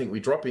I don't think we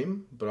drop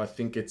him, but I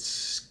think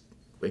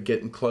we're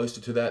getting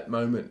closer to that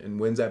moment. And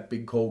when's that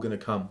big call going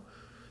to come?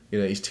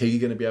 Is T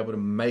going to be able to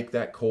make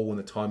that call when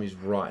the time is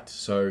right?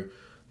 So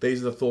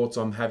these are the thoughts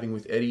I'm having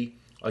with Eddie.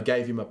 I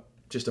gave him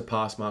just a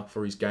pass mark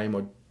for his game.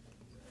 I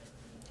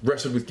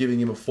wrestled with giving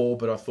him a 4,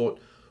 but I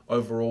thought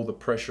overall the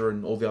pressure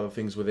and all the other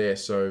things were there.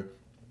 So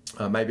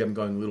maybe I'm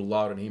going a little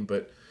light on him,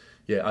 but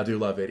yeah, I do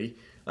love Eddie.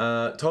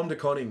 Tom De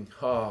Koning,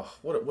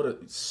 what a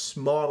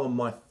smile on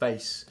my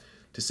face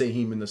to see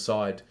him in the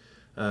side.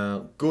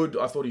 Good.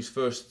 I thought his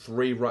first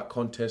 3 ruck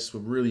contests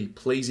were really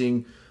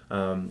pleasing.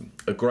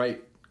 A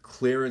great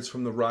clearance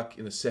from the ruck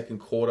in the second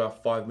quarter,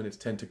 5 minutes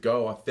 10 to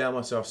go. I found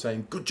myself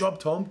saying, good job,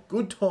 Tom.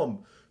 Good Tom.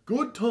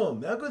 Good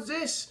Tom. How good's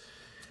this?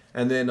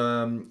 And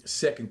then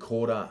second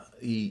quarter,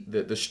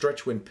 the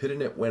stretch when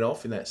Pitternet went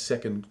off in that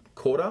second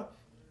quarter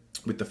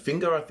with the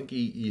finger, I think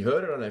he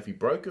hurt it. I don't know if he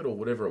broke it or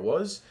whatever it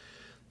was.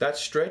 That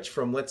stretch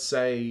from, let's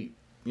say,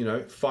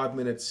 5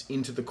 minutes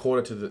into the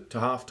quarter to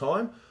half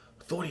time,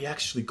 I thought he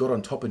actually got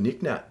on top of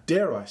Nick Nat.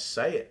 Dare I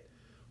say it?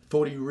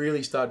 Thought he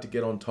really started to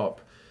get on top.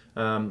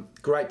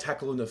 Great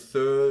tackle in the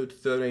third,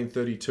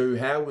 13-32.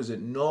 How was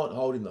it not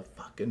holding the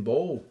fucking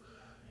ball?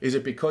 Is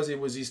it because it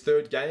was his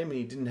third game and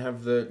he didn't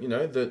have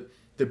the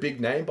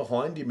big name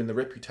behind him and the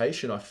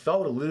reputation? I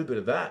felt a little bit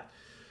of that.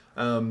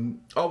 I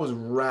was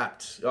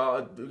rapt.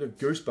 I got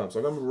goosebumps.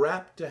 Like, I'm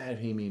rapt to have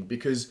him in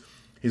because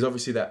he's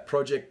obviously that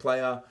project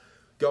player.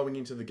 Going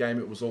into the game,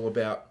 it was all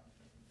about,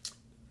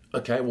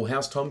 okay, well,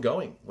 how's Tom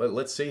going?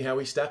 Let's see how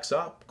he stacks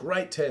up.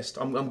 Great test.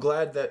 I'm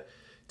glad that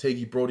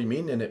Tiki brought him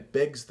in, and it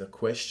begs the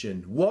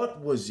question,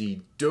 what was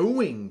he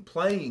doing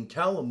playing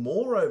Callum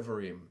Moore over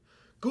him?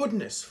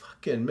 Goodness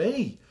fucking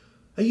me.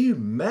 Are you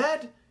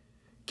mad?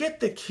 Get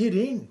the kid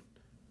in.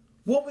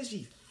 What was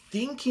he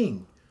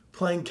thinking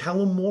playing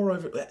Callum Moore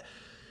over...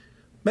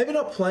 Maybe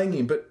not playing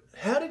him, but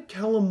how did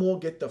Callum Moore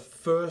get the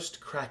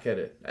first crack at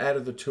it out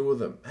of the two of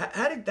them?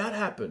 How did that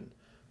happen?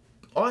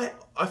 I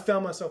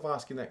found myself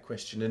asking that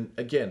question, and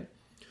again,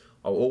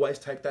 I'll always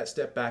take that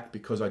step back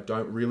because I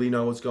don't really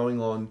know what's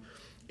going on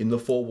in the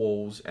 4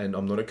 walls, and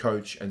I'm not a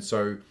coach, and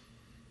so,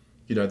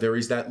 there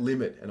is that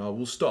limit, and I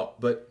will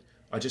stop. But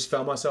I just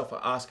found myself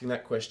asking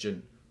that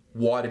question,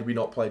 why did we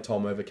not play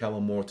Tom over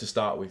Callum Moore to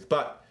start with?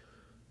 But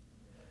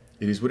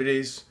it is what it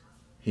is.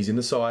 He's in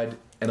the side,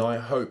 and I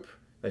hope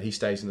that he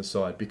stays in the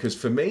side. Because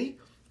for me,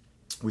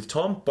 with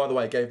Tom, by the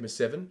way, I gave him a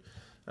 7.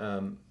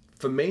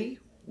 For me,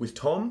 with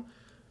Tom,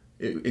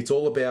 it's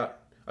all about,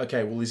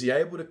 okay, well, is he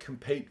able to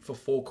compete for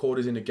 4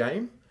 quarters in a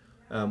game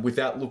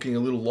without looking a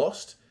little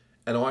lost?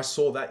 And I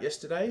saw that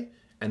yesterday,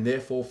 and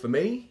therefore, for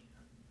me,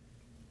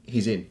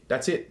 he's in.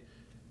 That's it.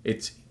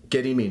 It's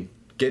get him in,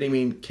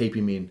 keep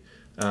him in.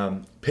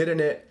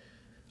 Pitternet,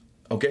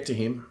 I'll get to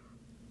him,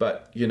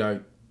 but,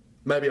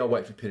 maybe I'll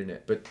wait for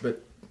Pitternet.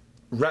 But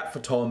rap for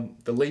Tom,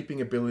 the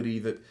leaping ability,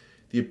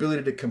 the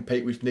ability to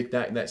compete with Nick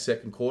Nat in that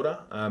second quarter.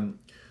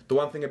 The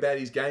one thing about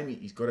his game,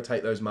 he's got to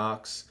take those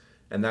marks,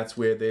 and that's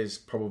where there's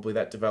probably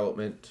that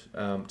development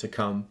to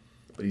come.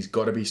 But he's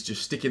got to be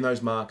just sticking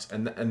those marks,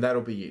 and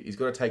that'll be it. He's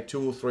got to take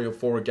 2 or 3 or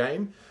 4 a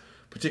game,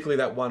 particularly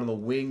that one on the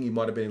wing. He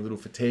might have been a little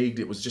fatigued.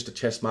 It was just a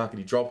chest mark and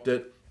he dropped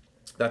it.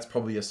 That's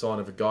probably a sign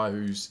of a guy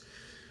who's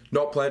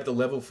not played at the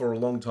level for a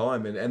long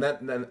time, and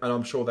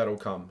I'm sure that'll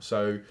come.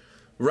 So,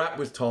 rap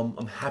with Tom.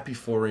 I'm happy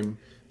for him,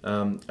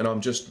 and I'm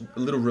just a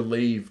little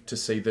relieved to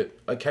see that,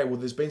 okay, well,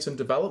 there's been some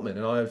development,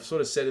 and I've sort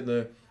of said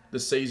in the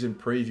season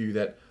preview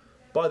that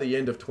by the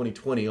end of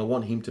 2020, I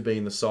want him to be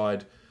in the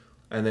side.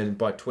 And then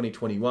by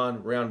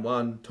 2021, round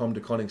 1, Tom De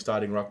Koning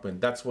starting ruckman.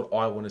 That's what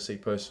I want to see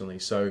personally.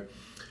 So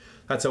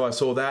that's how I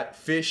saw that.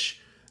 Fish,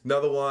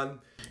 Another one.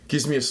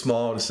 Gives me a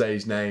smile to say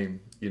his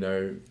name.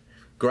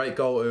 Great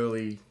goal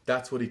early.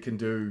 That's what he can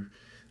do.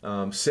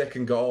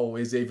 Second goal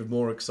is even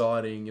more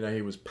exciting.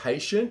 He was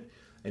patient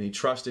and he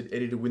trusted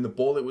Eddie to win the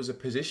ball. It was a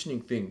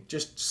positioning thing.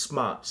 Just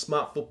smart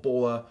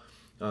footballer.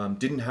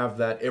 Didn't have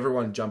that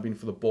everyone jumping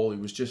for the ball. He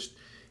was just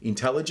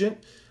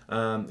intelligent.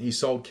 He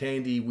sold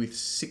Candy with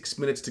 6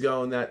 minutes to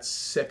go in that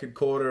second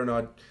quarter, and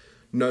I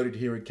noted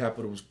here in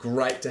Capitals,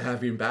 great to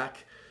have him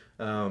back.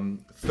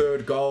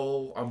 Third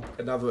goal,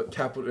 another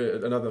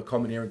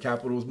comment here in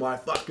Capitals, my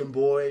fucking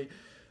boy.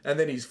 And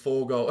then his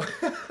 4 goal.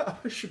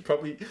 I should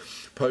probably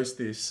post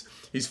this.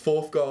 His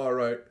 4th goal, I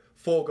wrote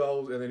 4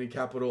 goals, and then in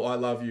capital, I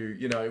love you.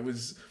 It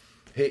was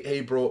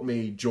he brought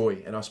me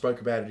joy, and I spoke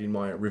about it in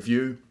my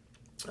review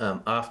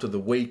after the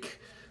week.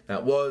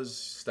 That was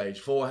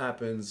stage 4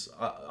 happens.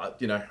 I'll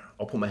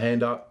put my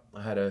hand up.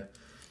 I had a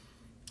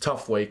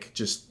tough week.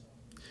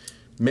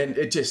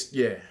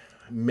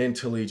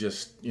 Mentally,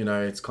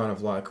 it's kind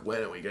of like,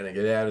 when are we going to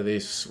get out of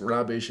this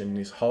rubbish and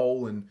this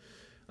hole? And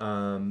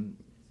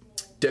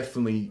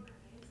definitely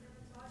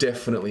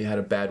had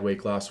a bad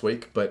week last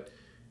week. But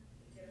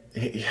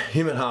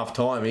him at half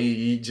time,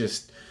 he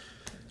just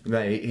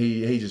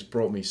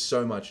brought me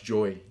so much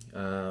joy.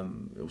 I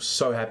was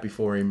so happy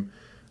for him.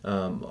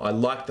 I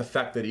liked the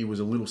fact that he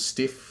was a little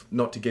stiff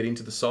not to get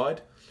into the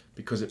side,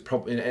 because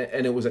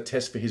it was a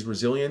test for his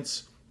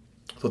resilience.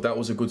 I thought that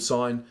was a good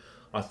sign.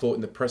 I thought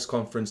in the press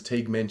conference,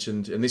 Teague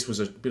mentioned, and this was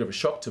a bit of a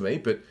shock to me,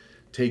 but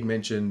Teague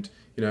mentioned,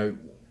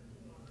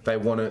 they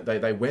went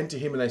to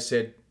him and they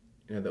said,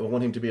 they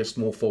want him to be a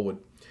small forward.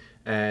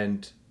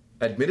 And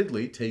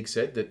admittedly, Teague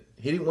said that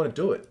he didn't want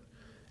to do it.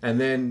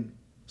 And then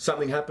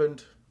something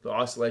happened. The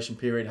isolation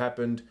period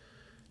happened.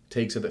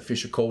 Teague said that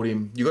Fisher called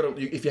him.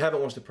 If you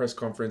haven't watched the press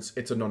conference,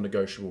 it's a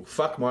non-negotiable.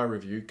 Fuck my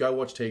review. Go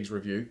watch Teague's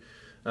review.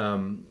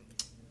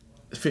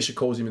 Fisher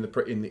calls him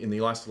in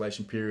the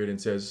isolation period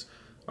and says,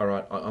 all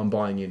right, I'm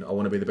buying in. I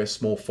want to be the best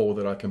small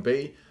forward that I can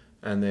be.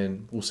 And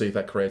then we'll see if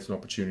that creates an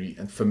opportunity.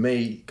 And for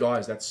me,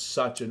 guys, that's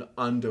such an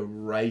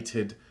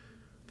underrated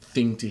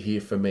thing to hear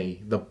for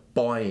me. The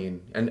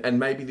buy-in. And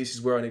maybe this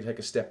is where I need to take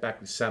a step back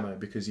with Samo,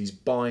 because he's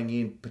buying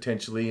in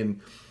potentially. And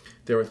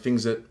there are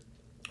things that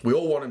we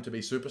all want him to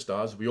be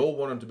superstars. We all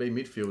want him to be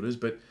midfielders,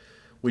 but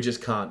we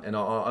just can't. And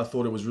I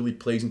thought it was really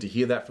pleasing to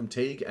hear that from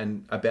Teague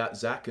and about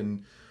Zach,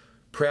 and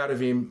proud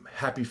of him,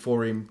 happy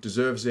for him,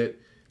 deserves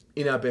it.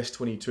 In our best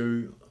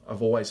 22,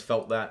 I've always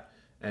felt that,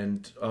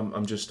 and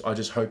I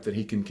just hope that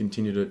he can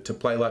continue to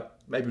play like,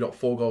 maybe not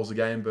 4 goals a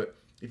game, but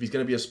if he's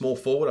going to be a small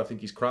forward, I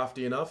think he's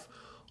crafty enough.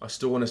 I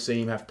still want to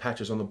see him have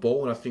patches on the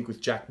ball, and I think with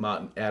Jack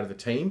Martin out of the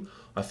team,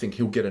 I think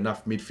he'll get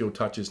enough midfield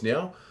touches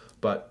now.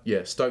 But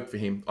yeah, stoked for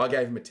him. I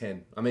gave him a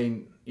 10. I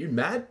mean, you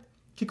mad?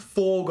 Kick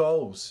 4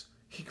 goals.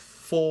 Kick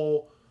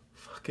 4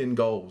 fucking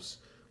goals.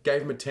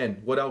 Gave him a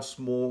 10. What else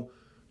more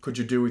could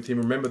you do with him?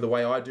 Remember, the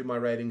way I do my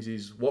ratings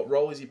is what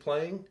role is he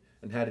playing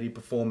and how did he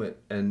perform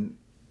it? And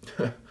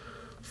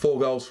 4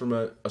 goals from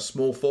a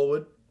small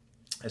forward,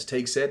 as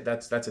Teague said,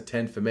 that's a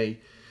 10 for me.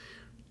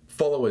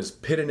 Followers,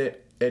 Pitternet,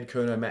 Ed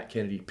Curnow, Matt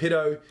Kennedy.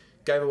 Pitto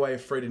gave away a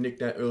free to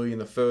Nick Nat early in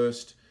the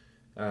first.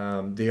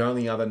 The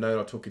only other note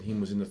I took at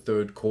him was in the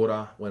third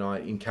quarter when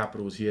I, in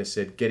capitals here,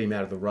 said, get him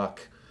out of the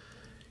ruck.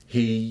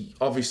 He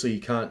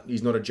can't,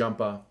 he's not a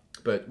jumper,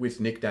 but with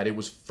Nick Nat, it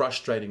was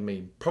frustrating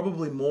me.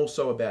 Probably more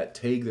so about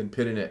Teague than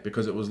Pitternet,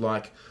 because it was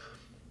like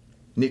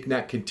Nick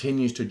Nat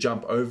continues to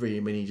jump over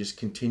him and he just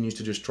continues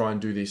to just try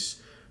and do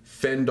this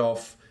fend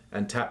off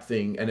and tap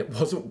thing, and it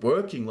wasn't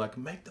working. Like,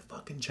 make the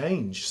fucking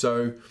change.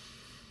 So,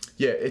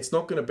 yeah, it's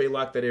not going to be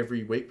like that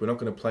every week. We're not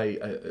going to play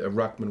a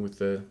ruckman with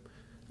the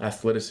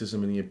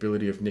athleticism and the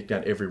ability of Nick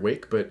Nat every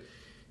week. But,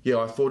 yeah,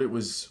 I thought he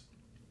was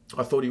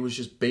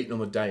just beaten on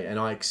the day, and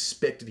I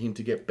expected him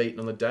to get beaten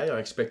on the day. I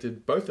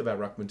expected both of our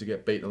ruckmen to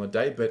get beaten on the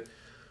day. But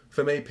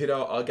for me, Pitter,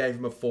 I gave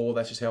him a 4.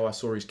 That's just how I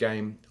saw his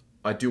game.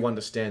 I do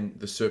understand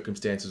the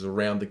circumstances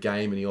around the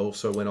game, and he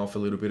also went off a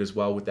little bit as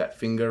well with that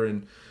finger.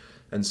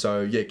 And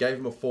so, yeah, gave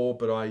him a 4,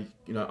 but I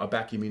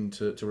back him in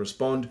to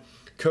respond.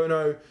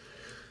 Curnow,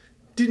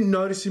 didn't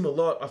notice him a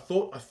lot. I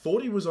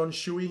thought he was on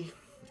Shuey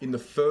in the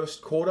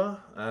first quarter.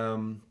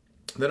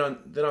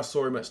 Then I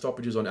saw him at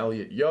stoppages on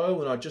Elliot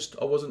Yeo, and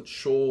I wasn't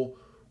sure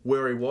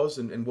where he was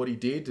and what he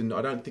did, and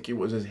I don't think it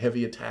was as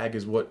heavy a tag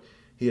as what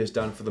he has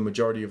done for the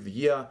majority of the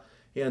year.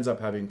 He ends up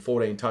having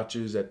 14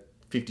 touches at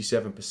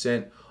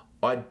 57%.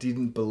 I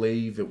didn't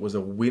believe it was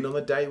a win on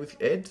the day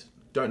with Ed.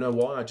 Don't know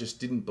why, I just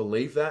didn't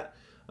believe that.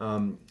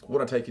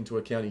 What I take into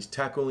account is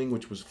tackling,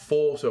 which was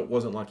 4, so it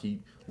wasn't like he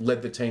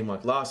led the team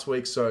like last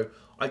week. So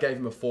I gave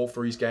him a 4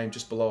 for his game,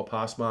 just below a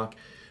pass mark.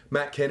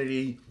 Matt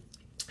Kennedy,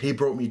 he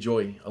brought me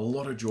joy, a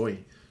lot of joy.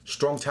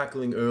 Strong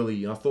tackling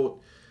early. I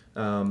thought,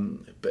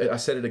 I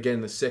said it again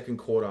in the second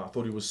quarter, I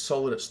thought he was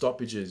solid at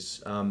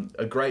stoppages.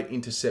 A great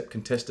intercept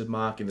contested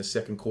mark in the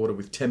second quarter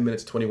with 10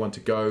 minutes 21 to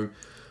go.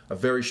 A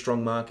very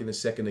strong mark in the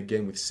second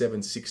again with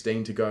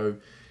 7:16 to go.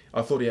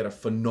 I thought he had a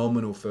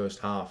phenomenal first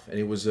half, and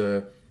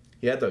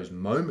he had those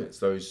moments,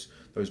 those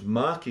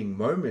marking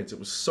moments. It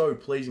was so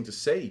pleasing to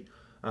see.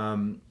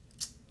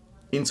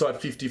 Inside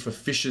 50 for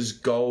Fisher's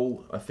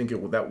goal. I think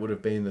that would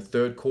have been in the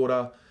third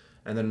quarter.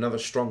 And then another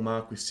strong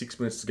mark with 6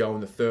 minutes to go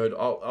in the third.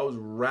 I was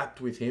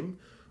wrapped with him,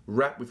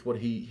 wrapped with what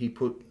he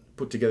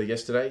put together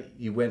yesterday.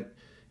 He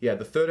had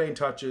the 13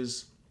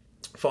 touches,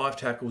 5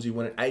 tackles. He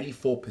went at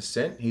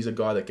 84%. He's a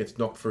guy that gets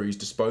knocked for his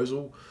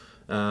disposal.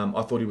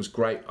 I thought he was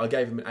great. I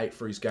gave him an 8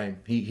 for his game.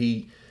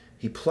 He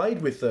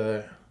played with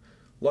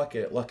like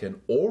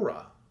an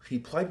aura. He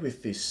played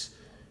with this,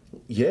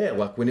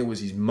 like when it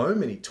was his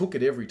moment, he took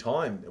it every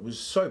time. It was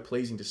so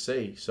pleasing to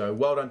see. So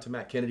well done to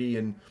Matt Kennedy,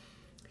 and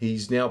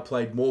he's now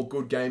played more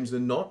good games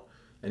than not,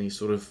 and he's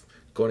sort of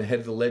gone ahead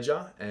of the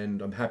ledger,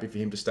 and I'm happy for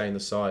him to stay in the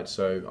side.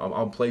 So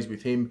I'm pleased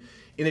with him.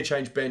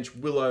 Interchange bench,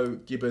 Willow,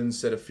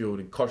 Gibbons, Setterfield,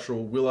 and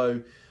Cottrell.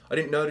 Willow, I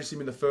didn't notice him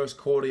in the first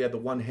quarter. He had the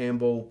one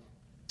handball.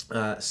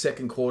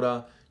 Second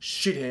quarter,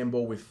 shit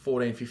handball with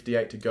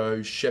 14:58 to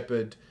go.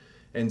 Shepherd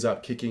ends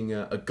up kicking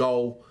a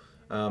goal.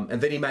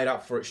 And then he made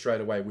up for it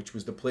straight away, which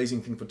was the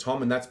pleasing thing for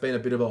Tom. And that's been a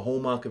bit of a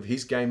hallmark of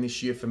his game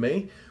this year for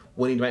me.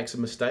 When he makes a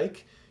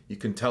mistake, you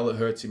can tell it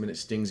hurts him and it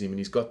stings him. And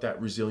he's got that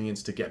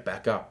resilience to get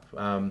back up.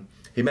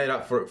 He made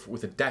up for it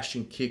with a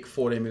dashing kick,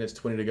 14 minutes,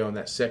 20 to go in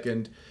that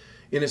second.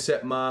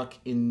 Intercept mark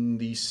in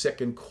the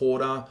second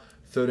quarter,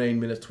 13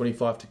 minutes,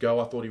 25 to go.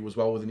 I thought he was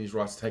well within his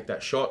rights to take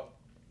that shot.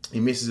 He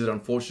misses it,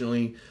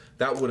 unfortunately.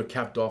 That would have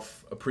capped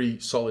off a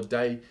pretty solid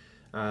day.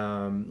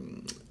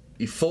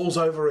 He falls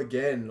over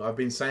again. I've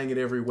been saying it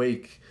every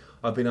week.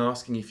 I've been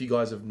asking if you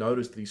guys have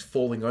noticed that he's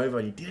falling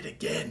over. He did it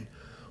again.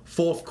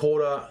 Fourth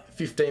quarter,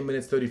 15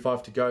 minutes,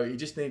 35 to go. He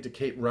just needed to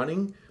keep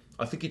running.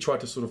 I think he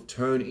tried to sort of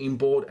turn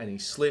inboard and he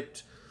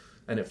slipped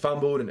and it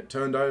fumbled and it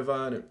turned over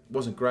and it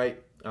wasn't great.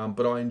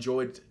 But I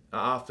enjoyed,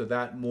 after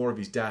that, more of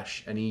his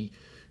dash, and he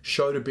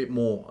showed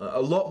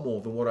a lot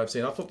more than what I've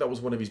seen. I thought that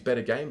was one of his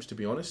better games, to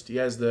be honest. He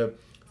has the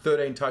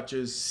 13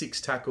 touches, 6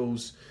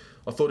 tackles.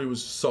 I thought he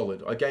was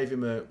solid. I gave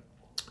him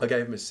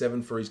a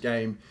 7 for his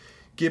game.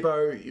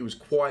 Gibbo, it was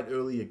quite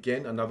early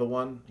again, another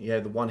one. He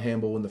had the one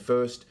handball in the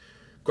first.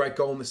 Great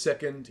goal in the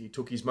second. He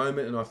took his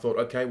moment, and I thought,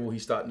 okay, well,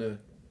 he's starting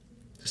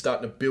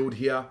to build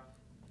here.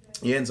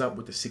 He ends up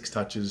with the 6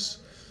 touches,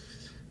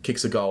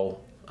 kicks a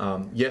goal.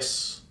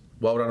 Yes,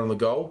 well done on the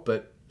goal,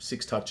 but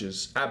 6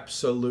 touches,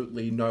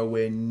 absolutely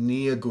nowhere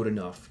near good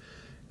enough,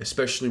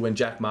 especially when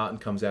Jack Martin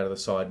comes out of the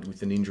side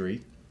with an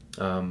injury.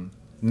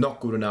 Not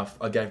good enough.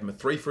 I gave him a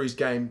 3 for his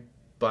game,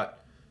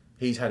 but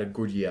he's had a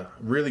good year,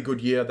 really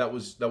good year. That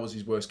was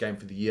his worst game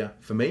for the year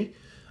for me.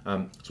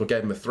 So I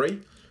gave him a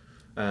 3.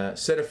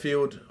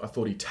 Setterfield, I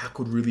thought he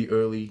tackled really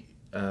early,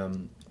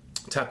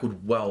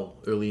 tackled well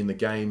early in the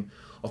game.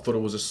 I thought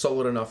it was a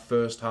solid enough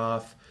first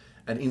half.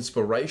 An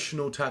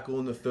inspirational tackle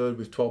in the third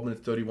with 12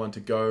 minutes 31 to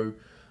go.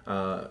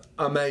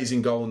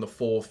 Amazing goal in the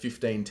fourth,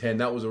 15-10.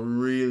 That was a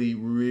really,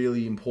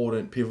 really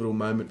important, pivotal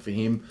moment for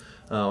him.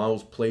 I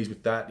was pleased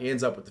with that. He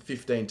ends up with the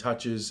 15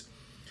 touches,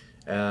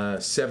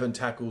 7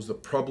 tackles. The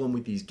problem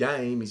with his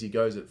game is he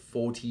goes at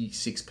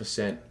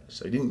 46%.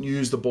 So he didn't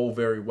use the ball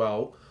very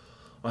well.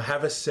 I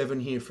have a 7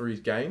 here for his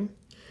game,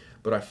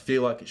 but I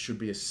feel like it should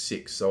be a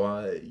 6. So,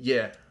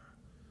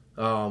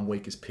 I'm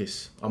weak as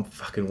piss. I'm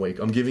fucking weak.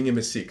 I'm giving him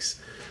a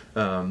 6.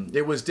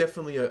 It was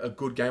definitely a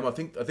good game. I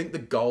think the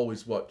goal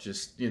is what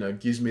just,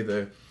 gives me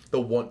the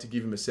want to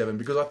give him a 7,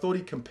 because I thought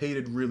he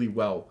competed really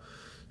well.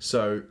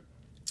 So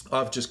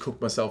I've just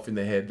cooked myself in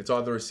the head. It's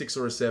either a 6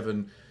 or a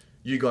 7.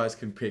 You guys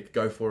can pick.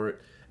 Go for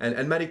it.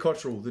 And Matty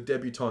Cottrell, the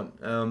debutant,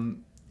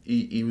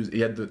 he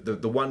had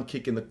the one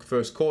kick in the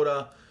first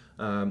quarter.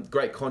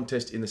 Great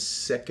contest in the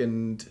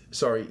second.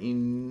 I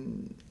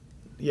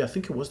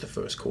think it was the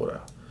first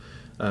quarter.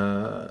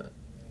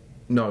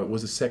 No, it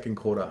was the second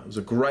quarter. It was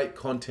a great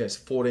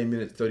contest, 14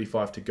 minutes,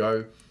 35 to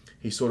go.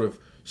 He sort of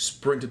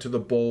sprinted to the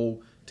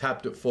ball,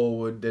 tapped it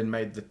forward, then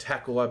made the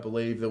tackle, I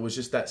believe. There was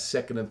just that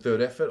second and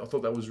third effort. I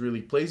thought that was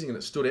really pleasing and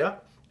it stood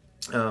out.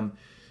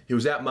 He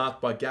was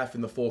outmarked by Gaff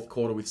in the fourth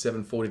quarter with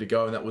 7:40 to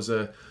go, and that was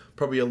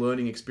probably a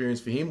learning experience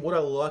for him. What I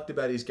liked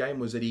about his game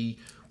was that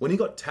when he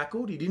got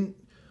tackled,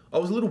 I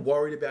was a little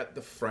worried about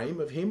the frame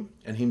of him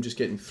and him just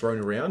getting thrown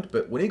around.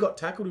 But when he got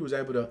tackled, he was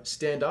able to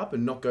stand up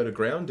and not go to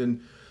ground.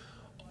 And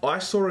I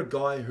saw a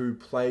guy who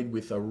played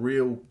with a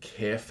real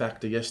care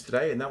factor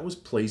yesterday, and that was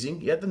pleasing.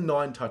 He had the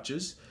 9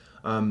 touches.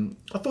 I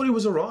thought he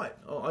was all right.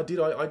 I did.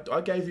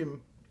 I gave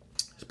him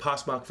a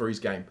pass mark for his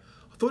game.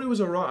 I thought he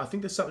was all right. I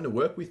think there's something to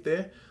work with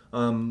there.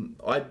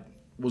 I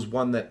was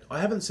one that I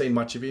haven't seen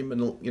much of him.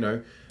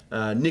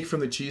 And, Nick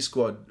from the Cheer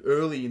Squad,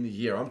 early in the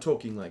year, I'm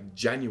talking like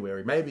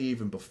January, maybe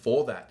even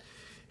before that,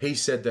 he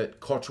said that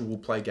Cottrell will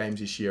play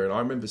games this year. And I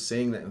remember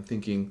seeing that and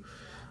thinking,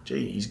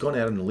 gee, he's gone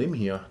out on a limb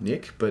here,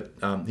 Nick. But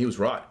he was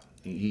right.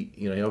 He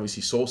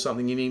obviously saw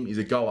something in him. He's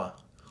a goer.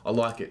 I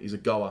like it. He's a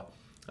goer.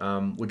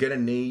 We're going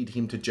to need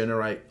him to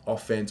generate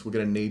offense. We're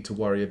going to need to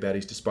worry about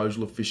his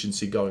disposal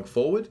efficiency going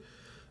forward.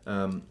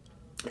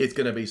 It's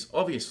going to be,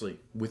 obviously,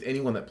 with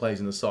anyone that plays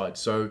in the side.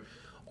 So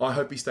I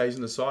hope he stays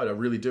in the side. I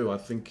really do. I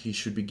think he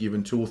should be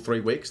given 2 or 3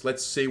 weeks.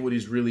 Let's see what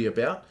he's really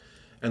about,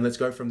 and let's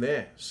go from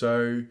there.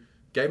 So,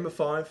 gave him a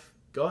 5.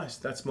 Guys,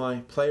 that's my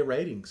player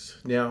ratings.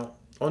 Now,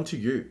 on to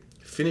you.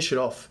 finish it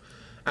off.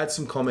 Add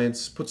some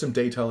comments, put some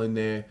detail in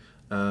there.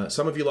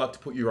 Some of you like to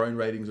put your own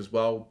ratings as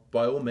well.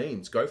 By all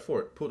means, go for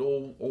it. Put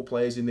all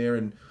players in there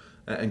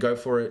and go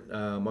for it.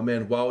 My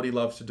man Wildy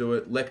loves to do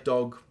it. Leck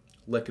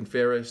and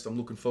Fairest. I'm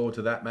looking forward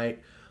to that, mate.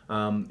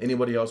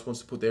 Anybody else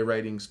wants to put their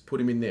ratings, put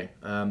them in there.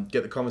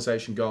 Get the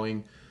conversation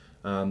going.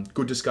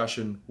 Good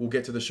discussion. We'll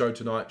get to the show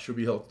tonight. Should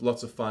be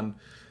lots of fun.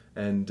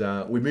 And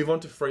we move on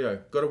to Freo.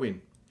 Got to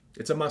win.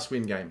 It's a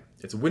must-win game.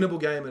 It's a winnable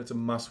game and it's a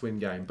must-win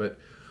game. But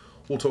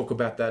we'll talk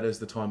about that as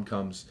the time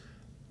comes.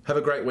 Have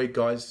a great week,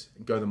 guys.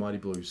 Go the Mighty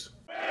Blues.